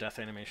to do a death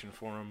animation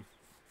for him.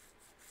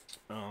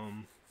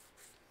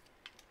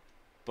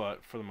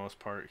 But for the most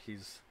part,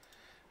 he's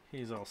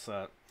all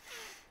set.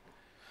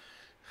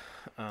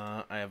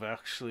 I have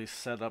actually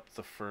set up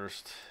the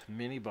first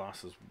mini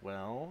boss as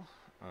well.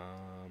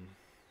 Right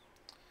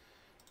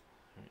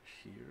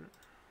here.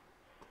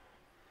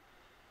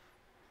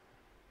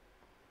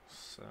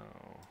 So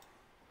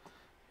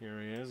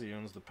here he is. He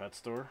owns the pet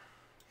store.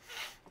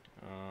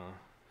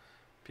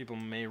 People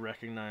may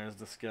recognize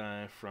this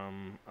guy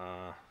from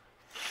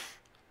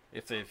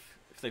if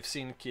they've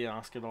seen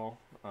Kiosk at all.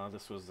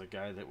 This was the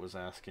guy that was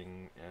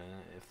asking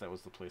if that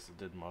was the place that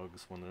did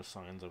mugs, when there's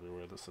signs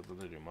everywhere that said that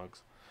they do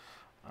mugs.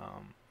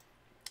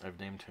 I've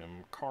named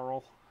him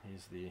Carl.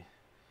 He's the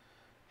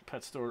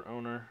pet store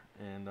owner,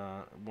 and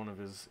one of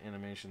his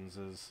animations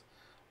is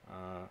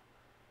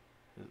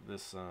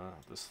this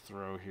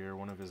throw here.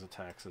 One of his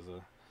attacks is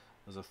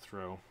a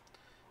throw.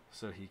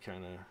 So he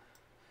kind of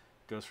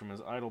goes from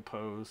his idle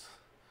pose,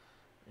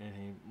 and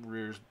he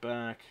rears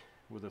back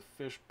with a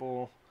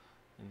fishbowl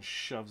and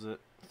shoves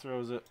it,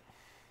 throws it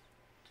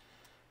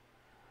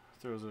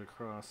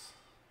across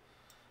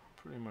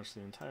pretty much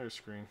the entire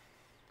screen,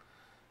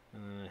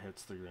 and then it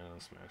hits the ground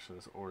and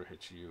smashes, or it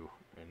hits you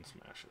and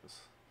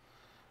smashes.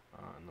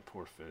 And the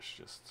poor fish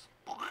just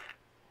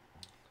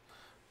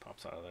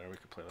pops out of there. We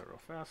could play that real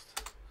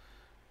fast.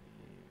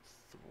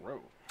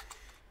 Throw.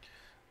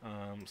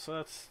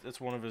 So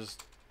that's one of his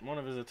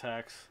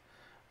attacks.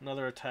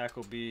 Another attack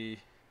will be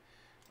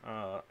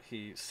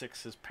he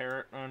sicks his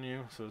parrot on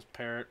you, so his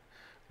parrot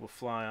will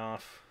fly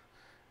off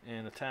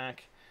and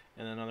attack.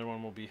 And another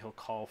one will be he'll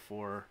call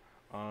for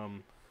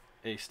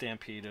a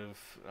stampede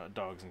of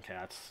dogs and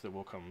cats that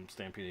will come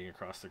stampeding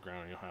across the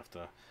ground, and you'll have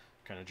to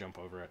kind of jump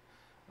over it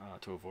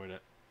to avoid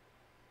it.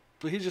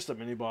 But he's just a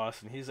mini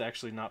boss, and he's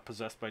actually not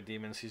possessed by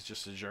demons. He's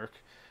just a jerk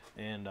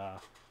and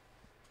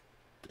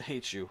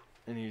hates you,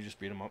 and you just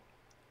beat him up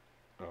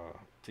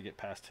to get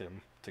past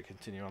him to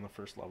continue on the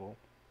first level.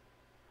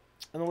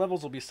 And the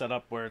levels will be set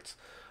up where it's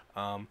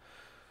um,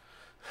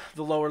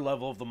 the lower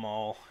level of the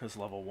mall is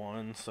level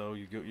 1, so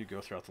you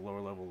go throughout the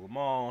lower level of the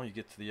mall. You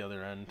get to the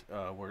other end,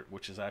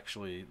 which is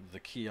actually the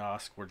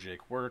kiosk where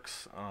Jake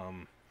works,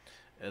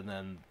 and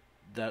then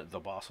the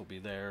boss will be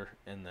there,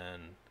 and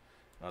then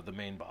the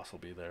main boss will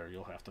be there.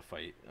 You'll have to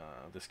fight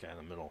this guy in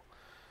the middle,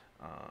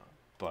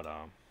 but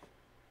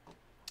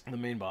the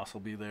main boss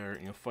will be there,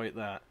 and you'll fight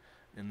that,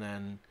 and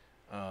then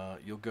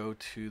you'll go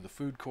to the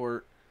food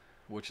court,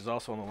 which is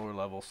also on the lower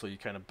level. So you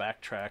kind of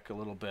backtrack a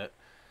little bit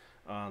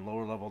on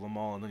lower level of the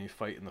mall, and then you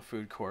fight in the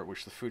food court,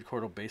 which the food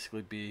court will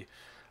basically be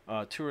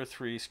 2 or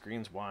 3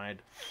 screens wide,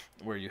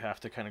 where you have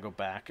to kind of go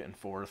back and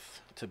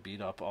forth to beat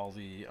up all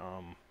the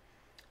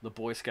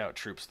Boy Scout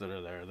troops that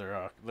are there.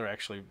 They're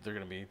going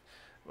to be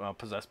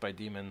possessed by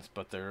demons,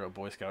 but they're a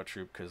Boy Scout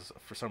troop because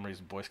for some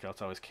reason Boy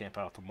Scouts always camp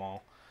out at the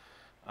mall.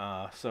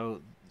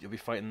 So you'll be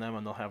fighting them,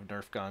 and they'll have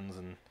Nerf guns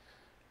and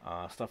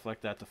stuff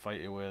like that to fight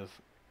you with,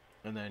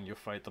 and then you'll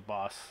fight the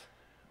boss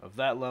of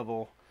that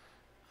level,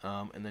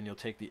 and then you'll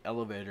take the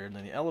elevator, and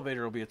then the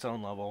elevator will be its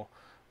own level,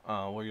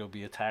 where you'll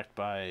be attacked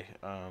by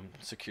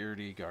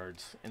security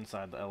guards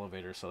inside the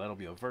elevator. So that'll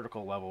be a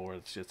vertical level where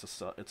it's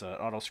an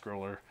auto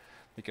scroller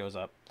that goes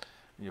up,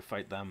 and you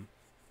fight them.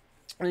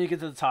 And then you get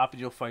to the top,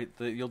 and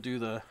you'll do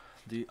the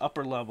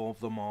upper level of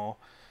the mall,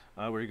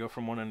 where you go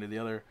from one end to the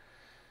other.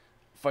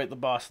 Fight the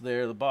boss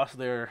there. The boss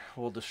there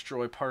will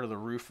destroy part of the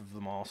roof of the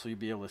mall, so you'll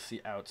be able to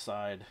see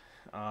outside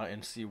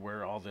and see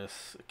where all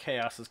this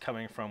chaos is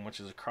coming from, which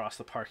is across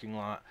the parking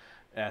lot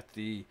at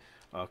the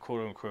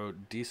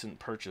quote-unquote decent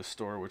purchase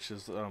store, which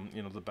is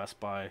the Best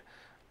Buy,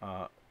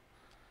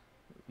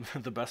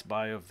 the Best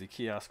Buy of the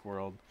kiosk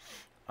world.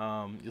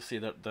 You'll see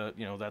that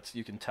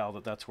you can tell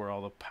that that's where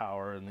all the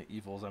power and the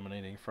evil is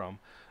emanating from.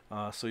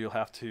 So you'll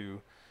have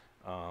to.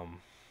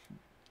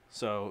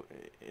 So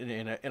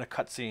in a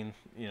cutscene,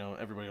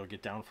 everybody will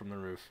get down from the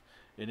roof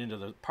and into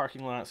the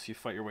parking lot. So you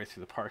fight your way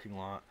through the parking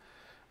lot.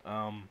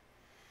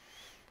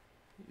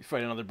 You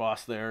fight another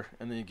boss there,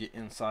 and then you get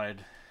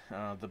inside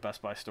the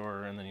Best Buy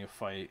store, and then you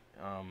fight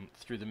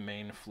through the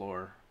main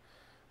floor.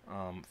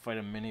 Fight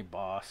a mini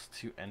boss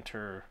to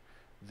enter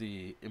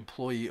the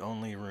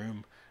employee-only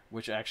room,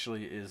 which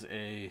actually is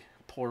a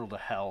portal to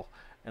hell.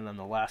 And then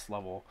the last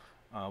level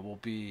you'll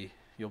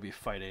be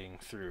fighting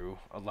through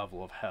a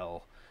level of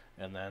hell.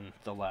 And then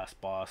the last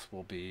boss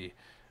will be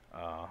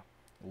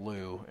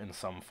Lou in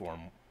some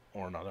form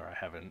or another. I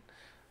haven't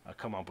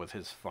come up with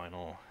his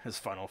final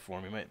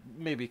form.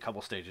 Maybe a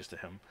couple stages to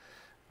him,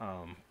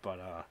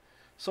 but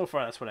so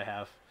far that's what I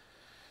have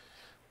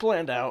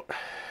planned out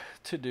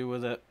to do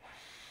with it.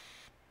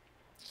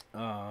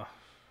 Let's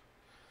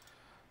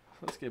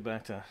get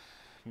back to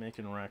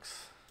making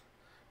Rex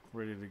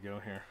ready to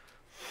go here.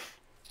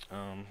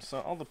 So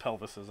all the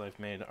pelvises I've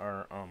made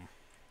are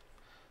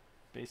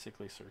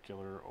basically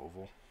circular or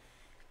oval.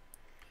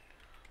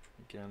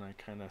 Again, I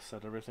kind of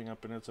set everything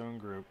up in its own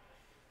group.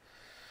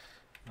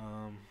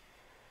 Okay.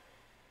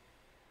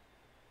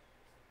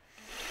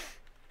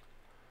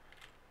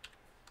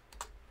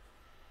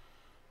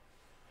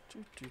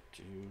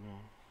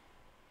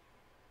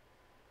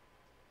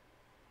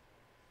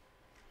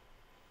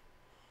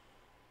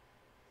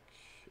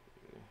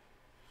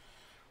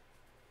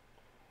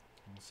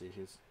 Let's see,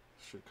 his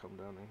should come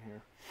down in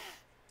here.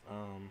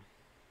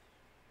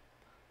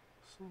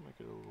 So make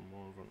it a little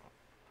more of an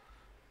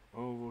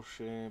oval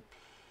shape.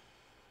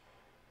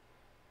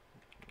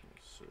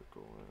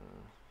 Circle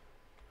there.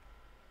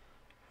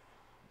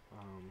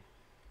 Kind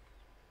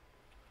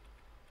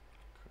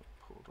of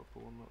pull it up a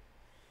little bit.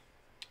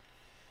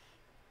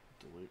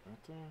 Delete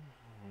right there.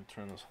 I'm going to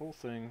turn this whole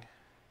thing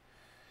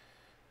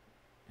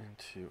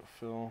into a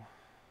fill.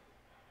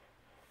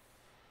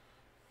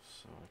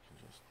 So I can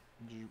just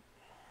into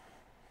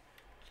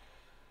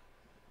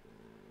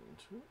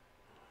it.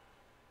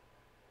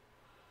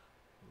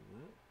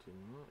 That did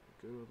not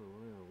go the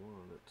way I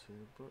wanted it to,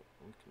 but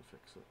we can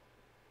fix it.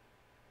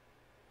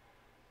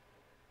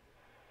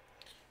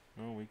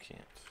 No, we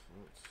can't.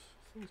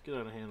 Things get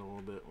out of hand a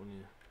little bit when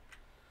you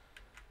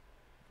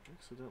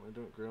accidentally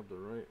don't grab the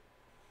right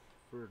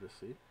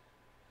vertice.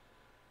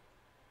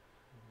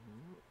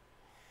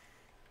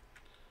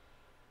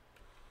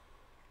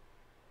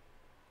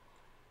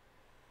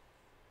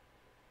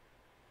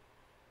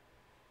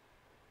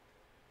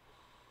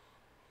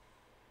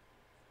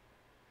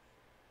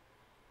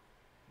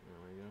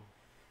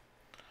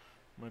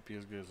 Might be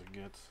as good as it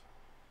gets.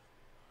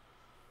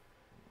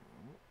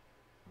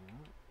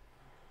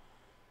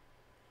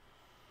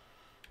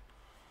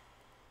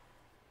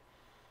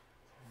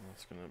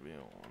 That's gonna be a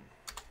 1.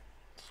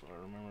 So I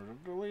remember to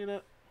delete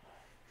it.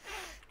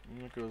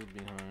 And it goes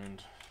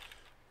behind.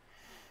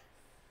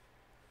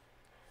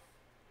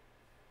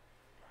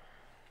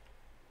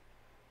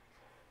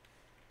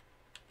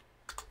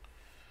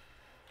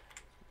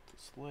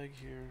 This leg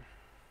here.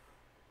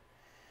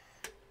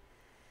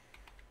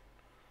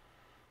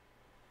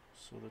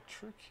 So the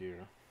trick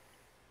here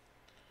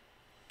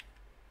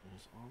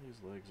is all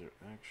these legs are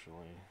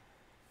actually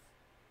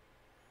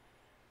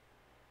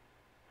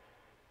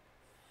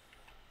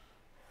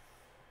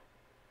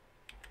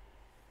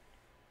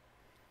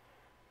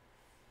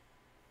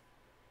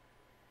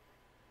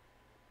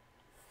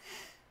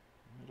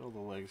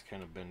legs,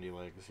 kind of bendy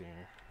legs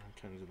here.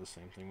 Kind of do the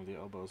same thing with the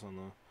elbows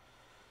on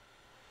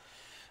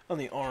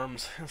the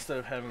arms, instead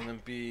of having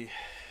them be,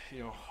 you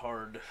know,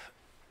 hard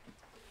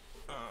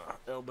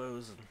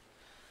elbows and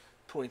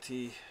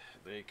pointy.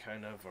 They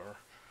kind of are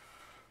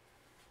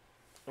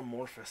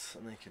amorphous,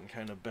 and they can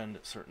kind of bend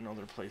at certain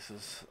other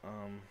places.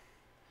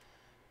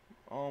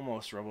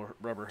 Almost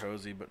rubber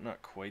hosey, but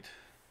not quite.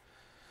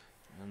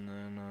 And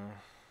then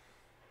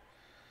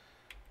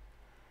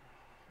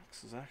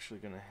this is actually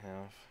going to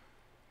have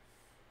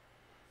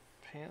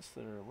pants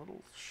that are a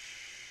little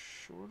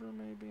shorter,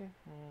 maybe?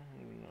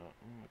 Maybe not.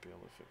 We might be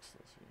able to fix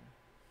this here.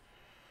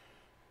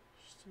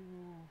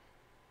 Still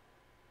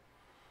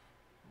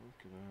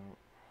work it out.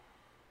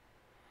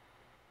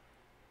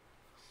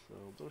 So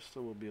those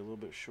still will be a little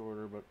bit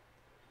shorter, but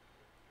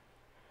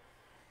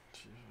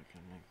see if I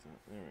can make that.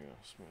 There we go,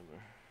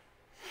 smoother.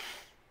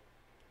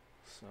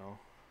 So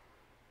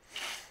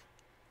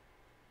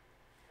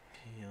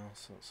yeah,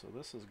 so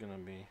this is going to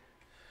be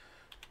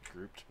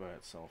grouped by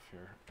itself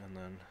here, and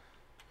then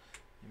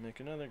you make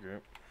another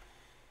group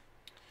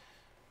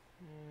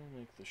and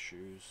make the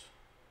shoes.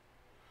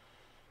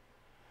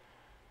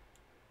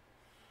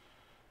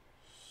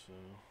 So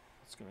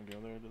it's going to go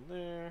there to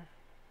there.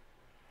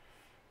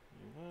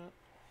 Do that.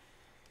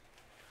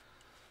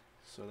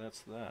 So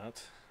that's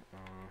that.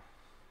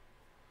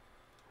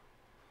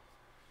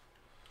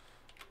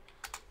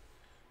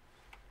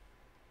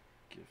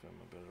 Give him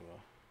a bit of a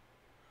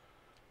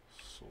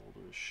sole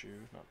to his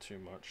shoe, not too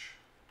much.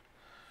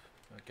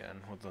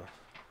 Again, with the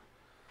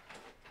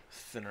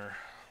thinner.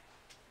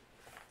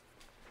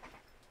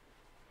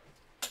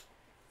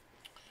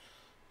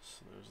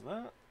 So there's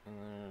that, and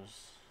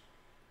there's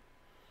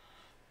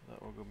that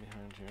will go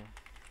behind here.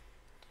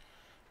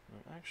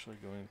 I'm actually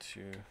going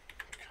to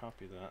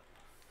copy that,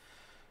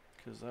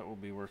 because that will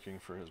be working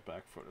for his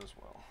back foot as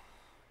well.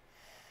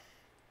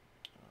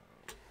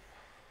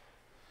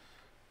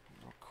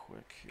 Real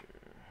quick here.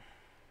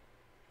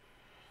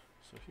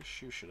 So his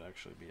shoe should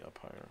actually be up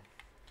higher.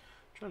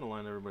 I'm trying to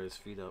line everybody's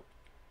feet up.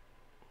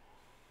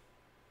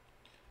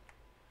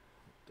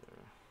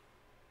 There.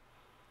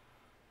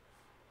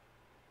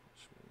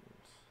 Which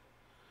means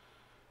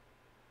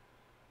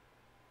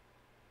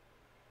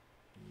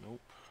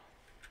nope.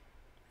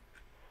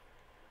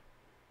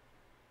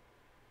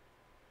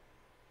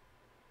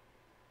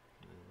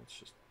 Yeah, that's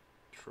just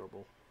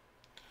trouble.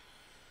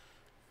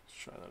 Let's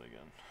try that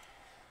again.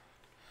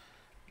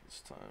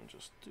 This time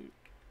just do.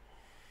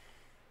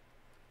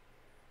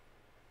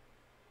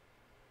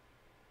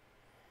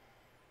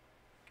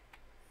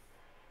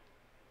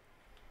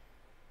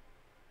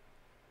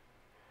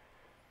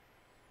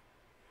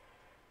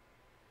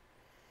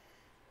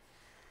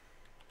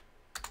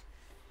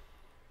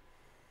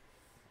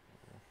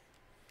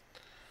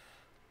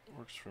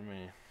 Works for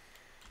me.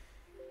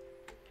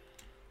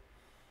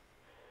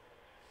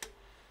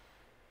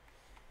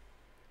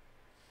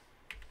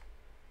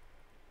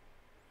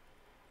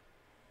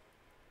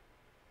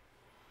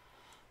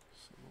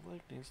 So the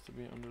leg needs to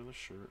be under the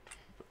shirt,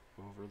 but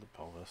over the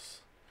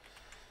pelvis.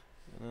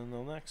 And then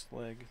the next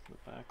leg, the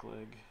back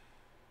leg,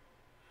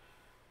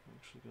 I'm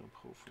actually going to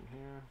pull from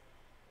here.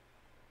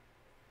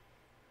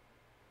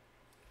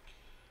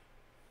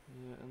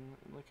 Yeah, and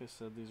like I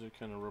said, these are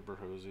kind of rubber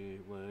hosey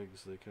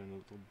legs. They kind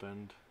of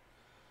bend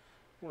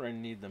where I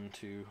need them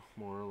to,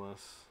 more or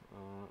less.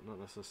 Not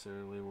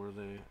necessarily where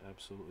they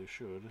absolutely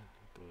should,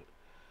 but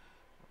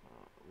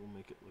we'll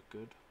make it look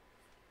good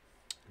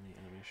in the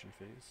animation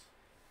phase.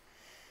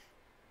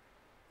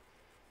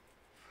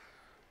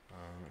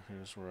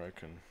 Here's where I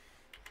can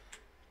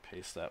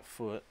paste that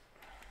foot,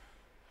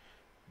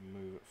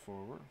 move it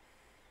forward.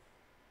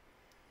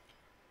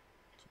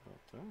 It's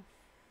about there.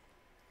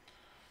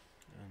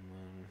 And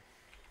then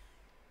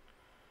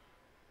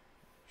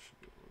should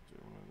be able to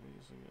do one of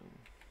these again.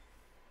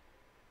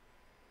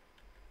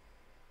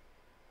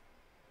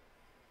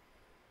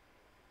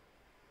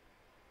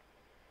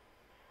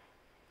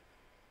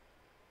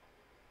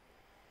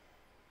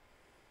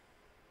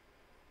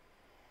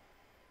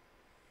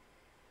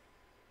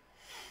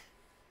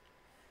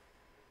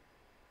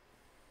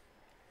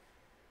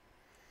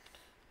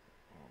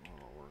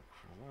 That'll work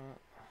for that.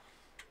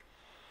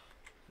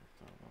 Get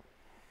that up.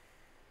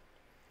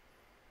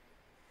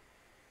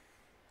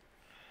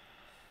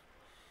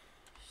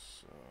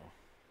 So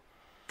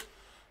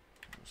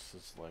there's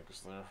his legs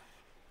there.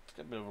 It's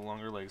got a bit of a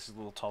longer legs. He's a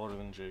little taller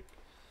than Jake.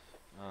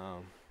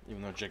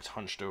 Even though Jake's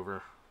hunched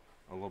over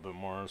a little bit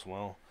more as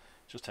well.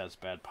 Just has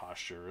bad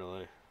posture,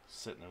 really.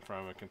 Sitting in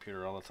front of a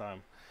computer all the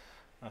time.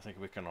 I think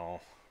we can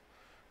all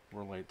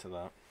relate to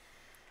that.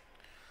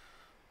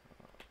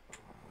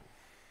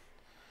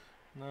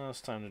 Now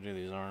it's time to do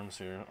these arms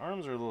here.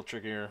 Arms are a little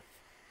trickier.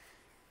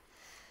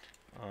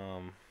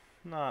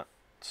 Not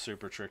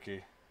super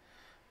tricky,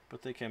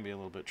 but they can be a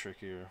little bit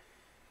trickier.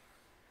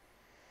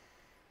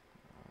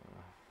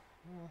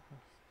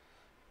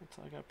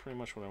 I got pretty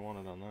much what I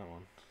wanted on that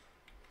one.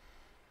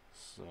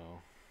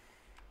 So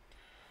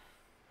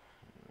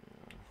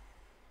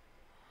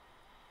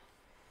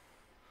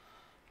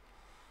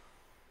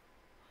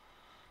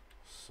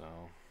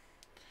So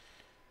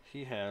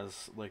he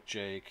has, like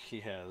Jake, he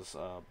has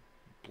a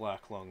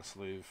black long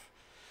sleeve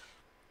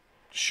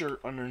shirt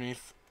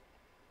underneath.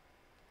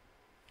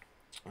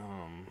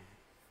 I'm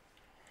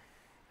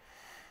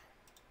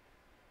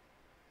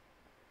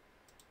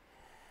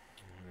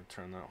gonna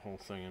turn that whole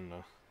thing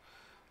into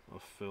a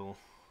fill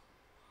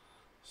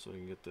so you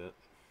can get that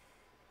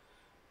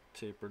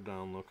tapered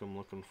down look I'm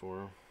looking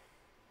for.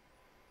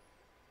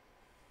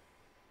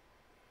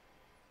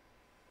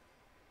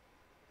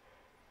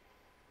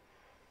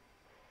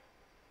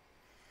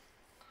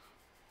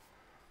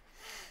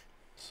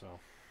 So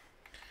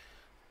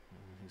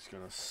he's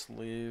got a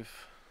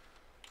sleeve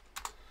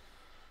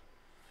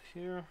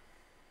here.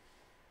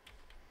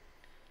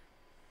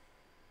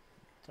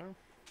 There.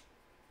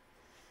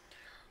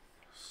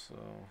 So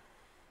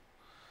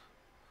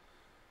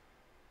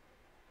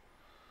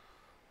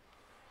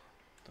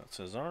that's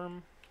his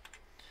arm.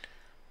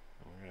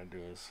 What we're gonna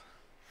do is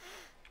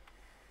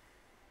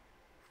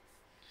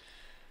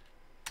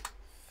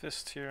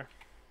fist here.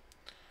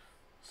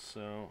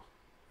 So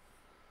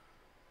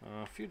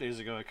a few days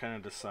ago I kind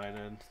of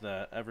decided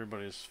that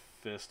everybody's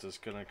fist is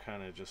gonna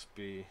kind of just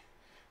be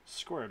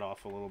squared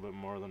off a little bit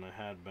more than I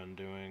had been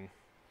doing.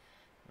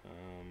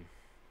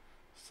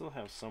 Still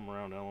have some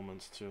round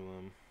elements to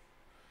them,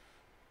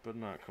 but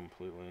not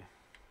completely.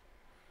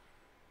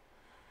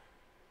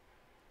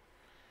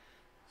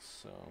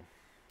 So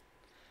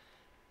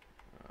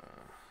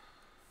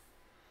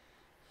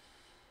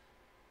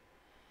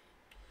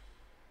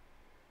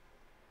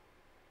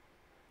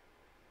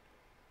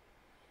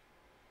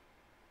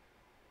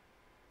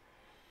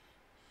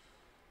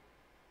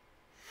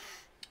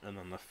and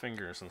then the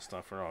fingers and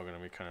stuff are all going to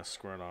be kind of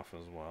squared off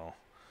as well,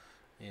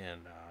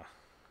 and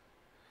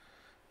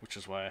which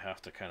is why I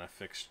have to kind of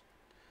fix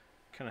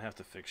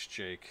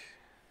Jake,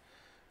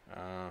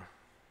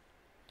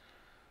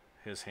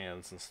 his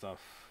hands and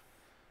stuff,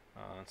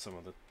 and some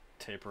of the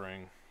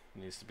tapering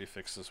needs to be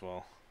fixed as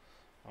well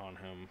on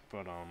him.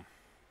 But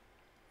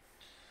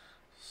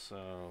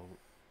so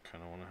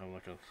kind of want to have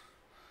like a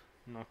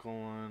knuckle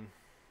line,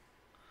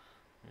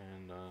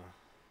 and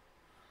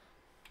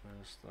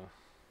there's the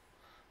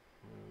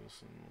move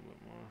this in a little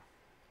bit more.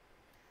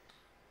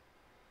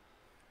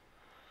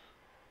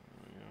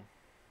 There we go.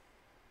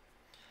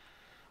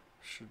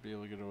 Should be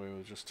able to get away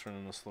with just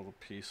turning this little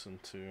piece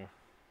into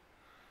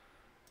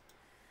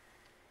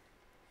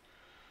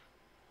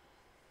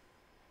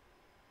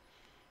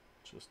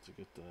just to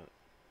get that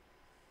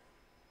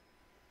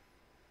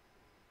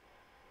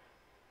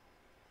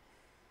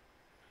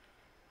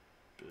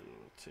bit of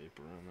a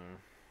taper in there.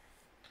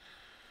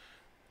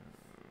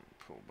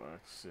 Pull back,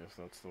 see if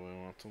that's the way I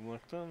want it to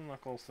look. The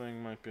knuckle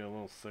thing might be a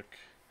little thick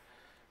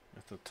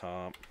at the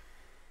top,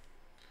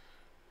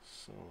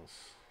 so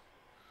let's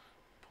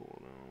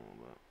pull it in a little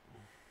bit.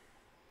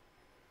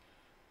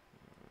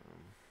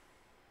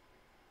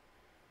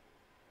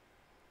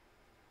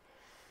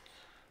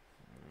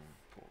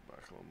 Pull it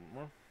back a little bit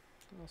more.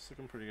 That's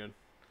looking pretty good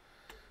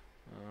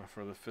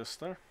for the fist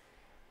there.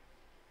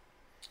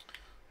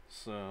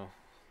 So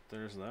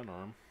there's that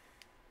arm.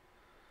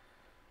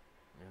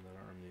 And that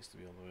arm needs to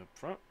be all the way up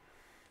front.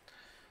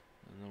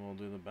 And then we'll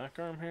do the back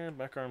arm here.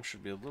 Back arm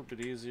should be a little bit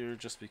easier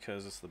just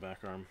because it's the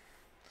back arm.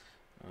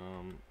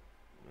 And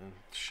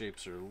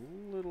shapes are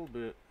a little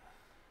bit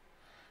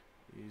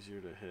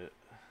easier to hit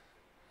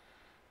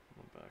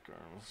on the back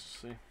arm. Let's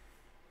see.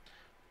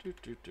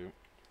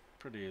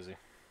 Pretty easy.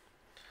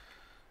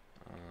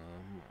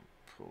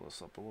 Pull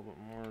this up a little bit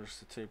more just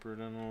to taper it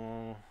in a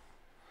little.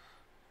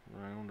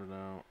 Round it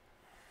out.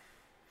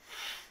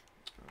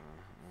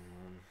 And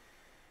then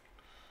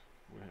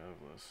we have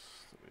this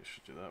that we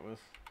should do that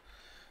with.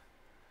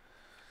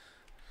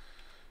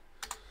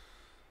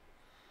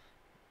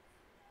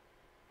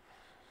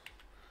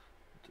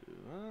 Do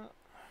that.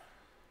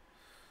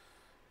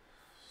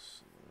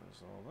 So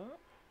there's all that.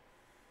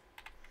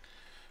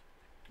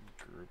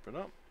 Group it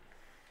up.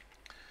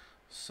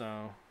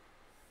 So,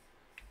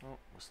 oh,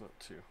 what's that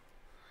too?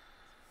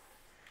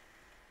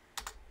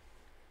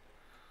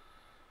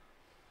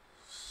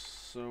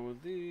 So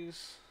with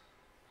these,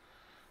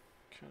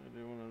 kind of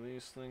do one of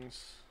these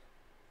things.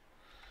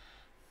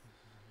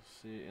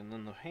 See, and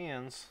then the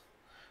hands,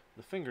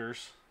 the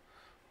fingers,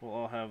 will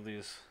all have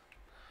these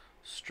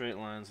straight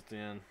lines at the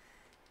end.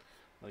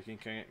 Like you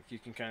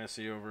can kind of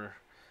see over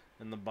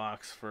in the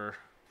box for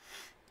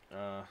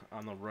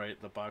on the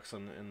right, the box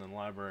in the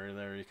library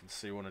there. You can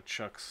see one of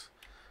Chuck's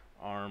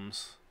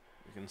arms.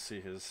 You can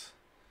see his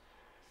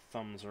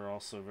thumbs are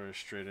also very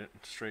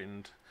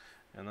straightened,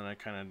 and then I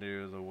kind of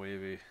do the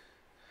wavy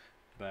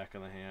back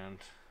of the hand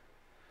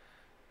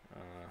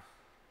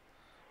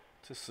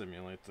to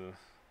simulate the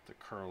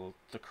curl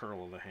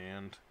of the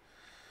hand.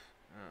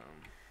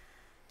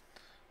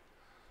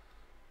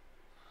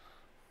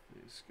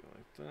 These go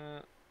like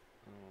that.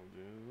 I'll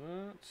do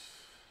that.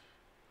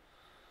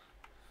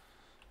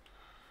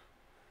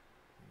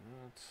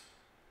 And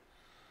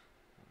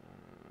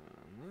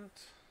that.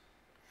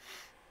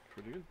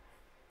 Pretty good.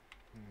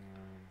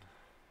 And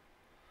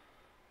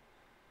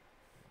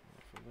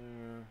off of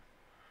there.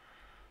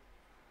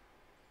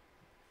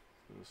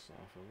 this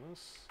off of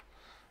this.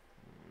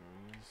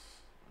 And this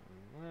and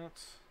that.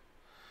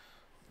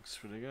 Looks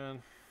pretty good.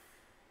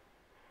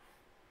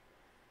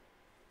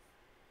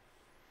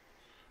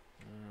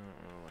 I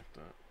don't like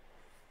that.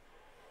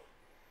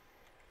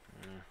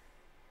 Yeah.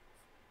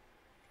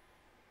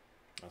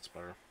 That's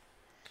better.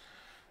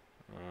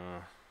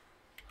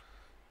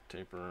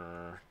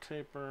 Taper,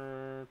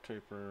 taper,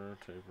 taper,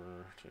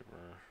 taper,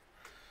 taper.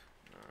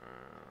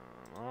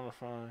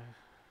 Modify.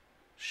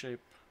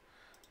 Shape.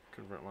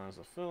 Convert lines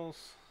to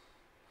fills.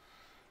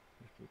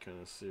 You can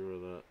kind of see where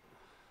that.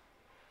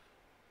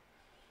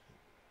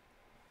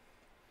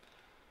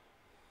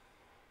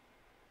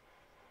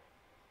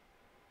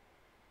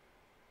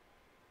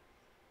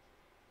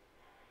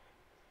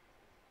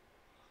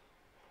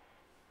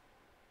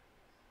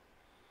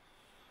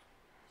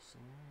 So,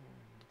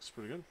 looks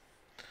pretty good.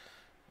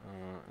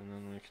 And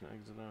then we can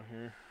exit out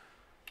here.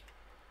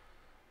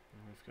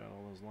 And we've got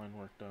all those line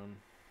work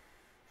done.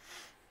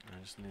 I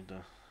just need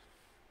to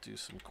do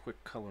some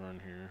quick color in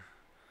here.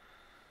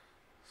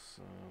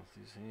 So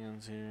these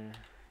hands here.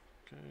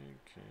 Okay.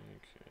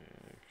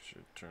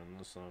 Should turn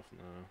this off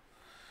now.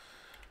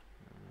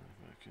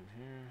 Back in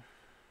here.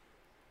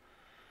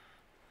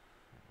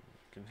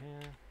 Back in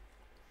here.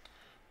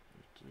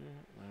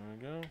 There we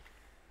go.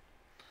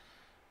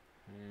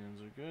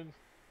 Hands are good.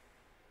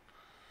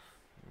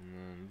 And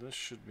then this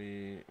should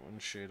be one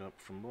shade up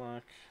from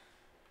black.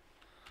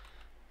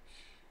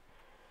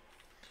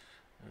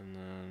 And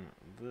then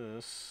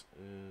this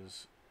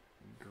is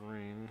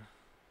green.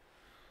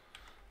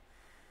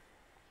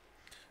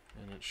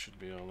 And it should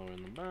be all the way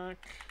in the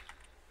back.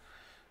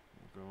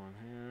 We'll go in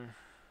here.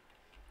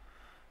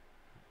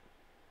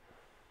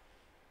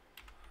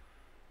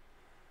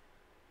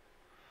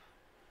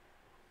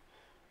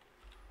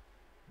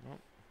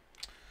 Nope.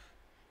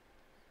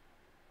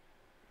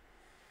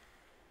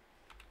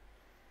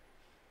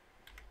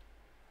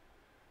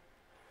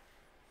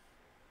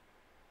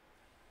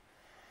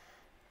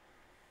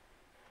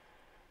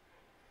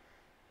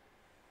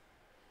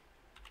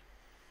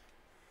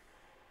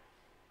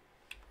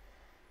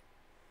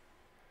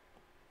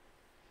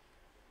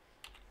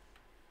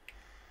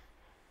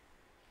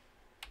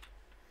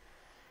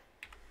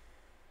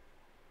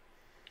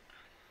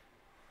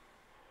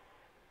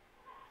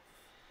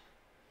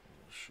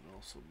 Should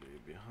also be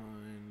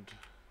behind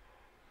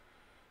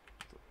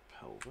the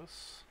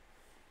pelvis.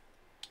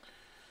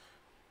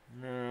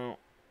 Now,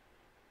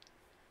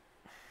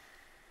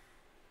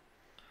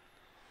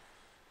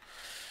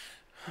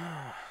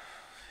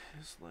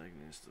 his leg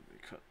needs to be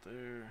cut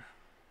there.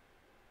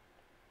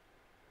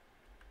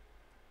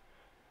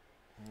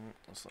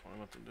 That's not what I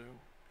want to do.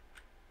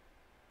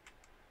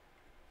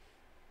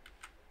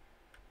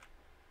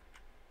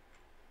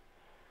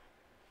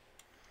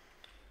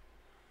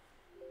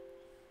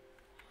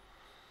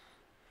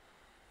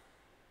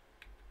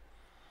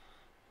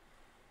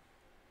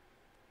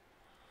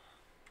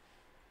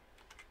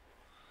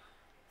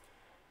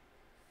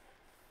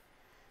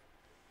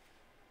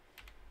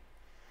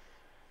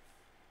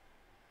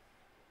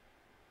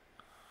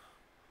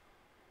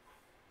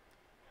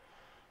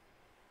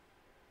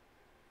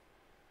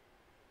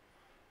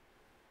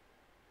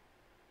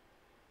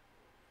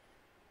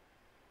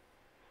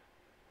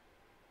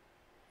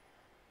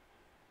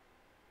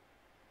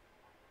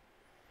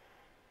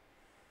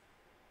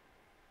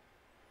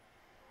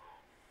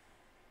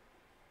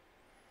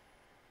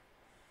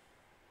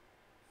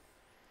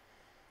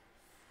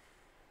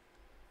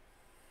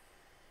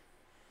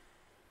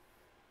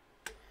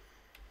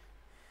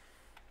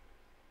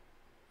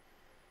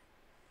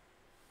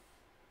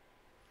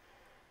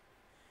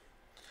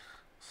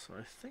 So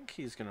I think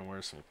he's going to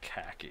wear some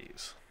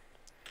khakis.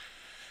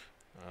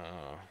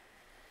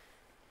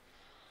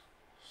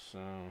 So,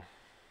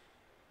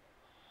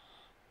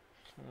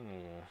 kind of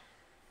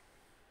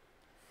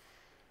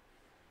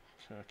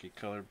a khaki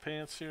colored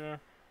pants here.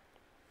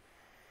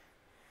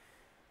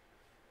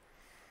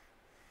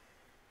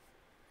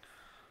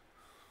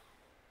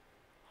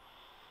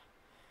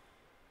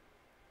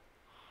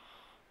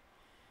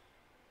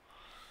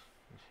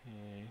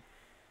 Okay.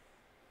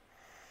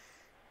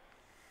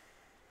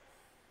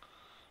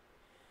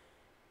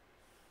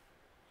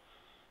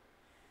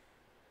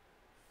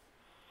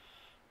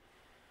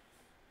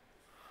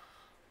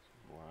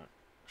 Black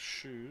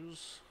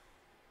shoes.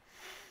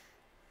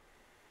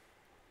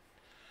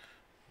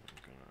 I'm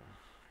gonna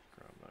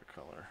grab that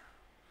color.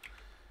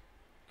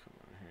 Come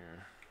in here.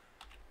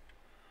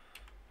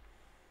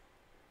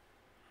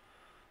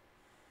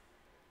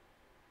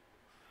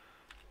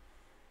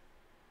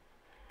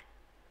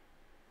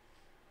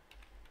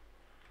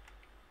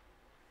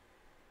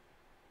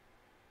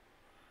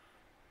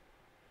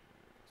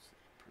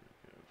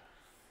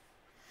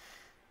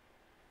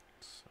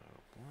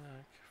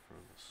 Black for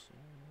the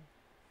soul.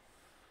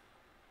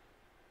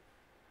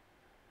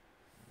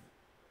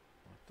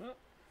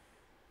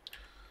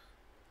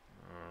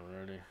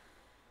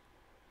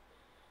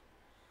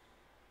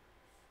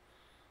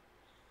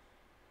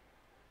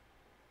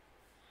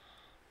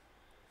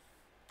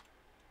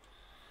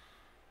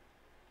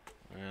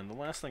 the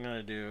last thing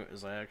I do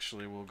is I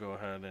actually will go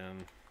ahead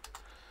and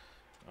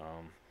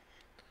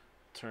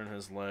turn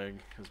his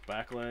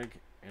back leg,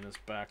 and his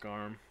back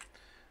arm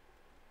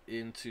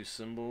into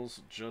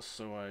symbols, just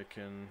so I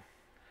can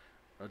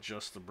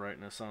adjust the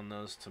brightness on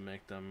those to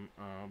make them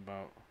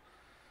about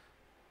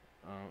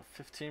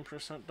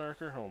 15%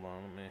 darker. Hold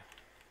on, let me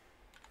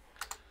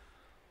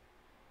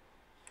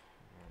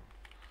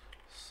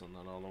send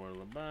that all the way to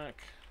the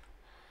back.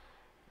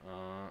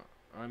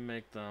 I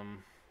make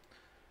them,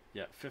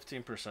 yeah,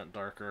 15%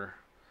 darker,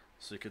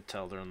 so you could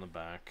tell they're in the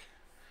back.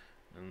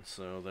 And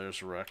so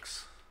there's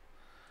Rex.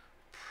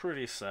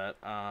 Pretty set.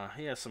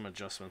 He has some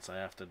adjustments I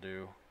have to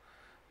do.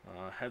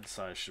 Head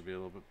size should be a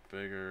little bit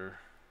bigger.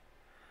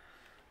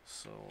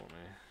 So let me.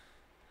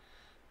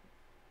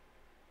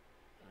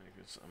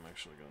 I'm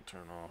actually going to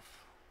turn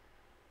off.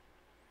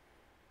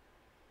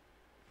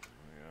 There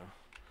we go.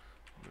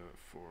 Move it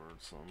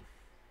forward some.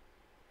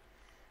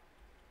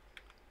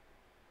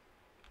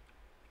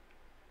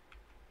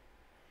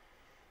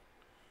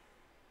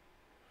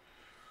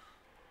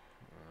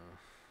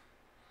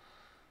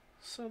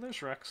 So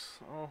there's Rex,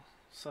 all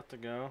set to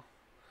go.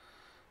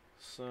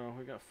 So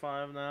we got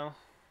 5 now.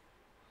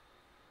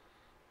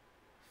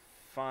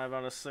 5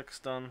 out of 6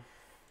 done.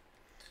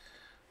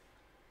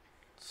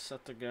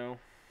 Set to go.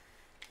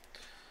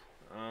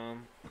 The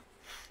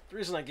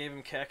reason I gave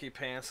him khaki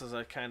pants is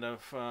I kind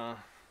of I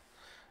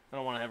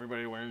don't want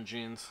everybody wearing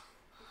jeans.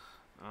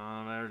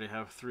 I already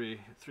have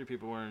three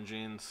people wearing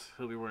jeans.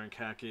 He'll be wearing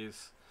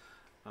khakis.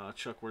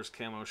 Chuck wears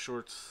camo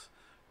shorts,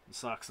 and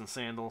socks, and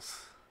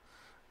sandals.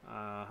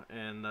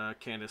 And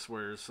Candace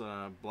wears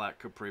black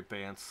capri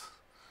pants.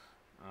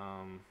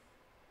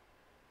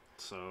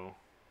 So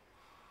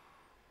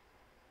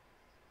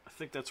I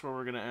think that's where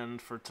we're going to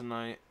end for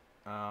tonight.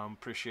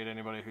 Appreciate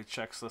anybody who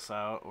checks this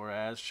out or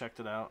has checked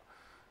it out.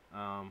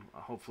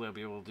 Hopefully I'll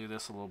be able to do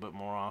this a little bit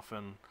more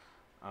often.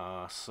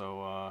 I'm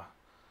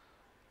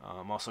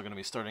also going to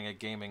be starting a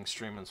gaming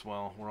stream as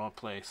well, where I'll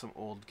play some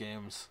old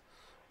games.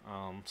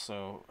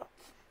 So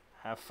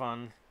have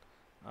fun.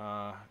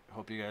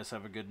 Hope you guys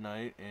have a good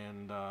night,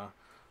 and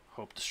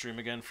hope to stream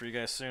again for you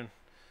guys soon.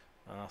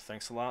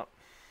 Thanks a lot.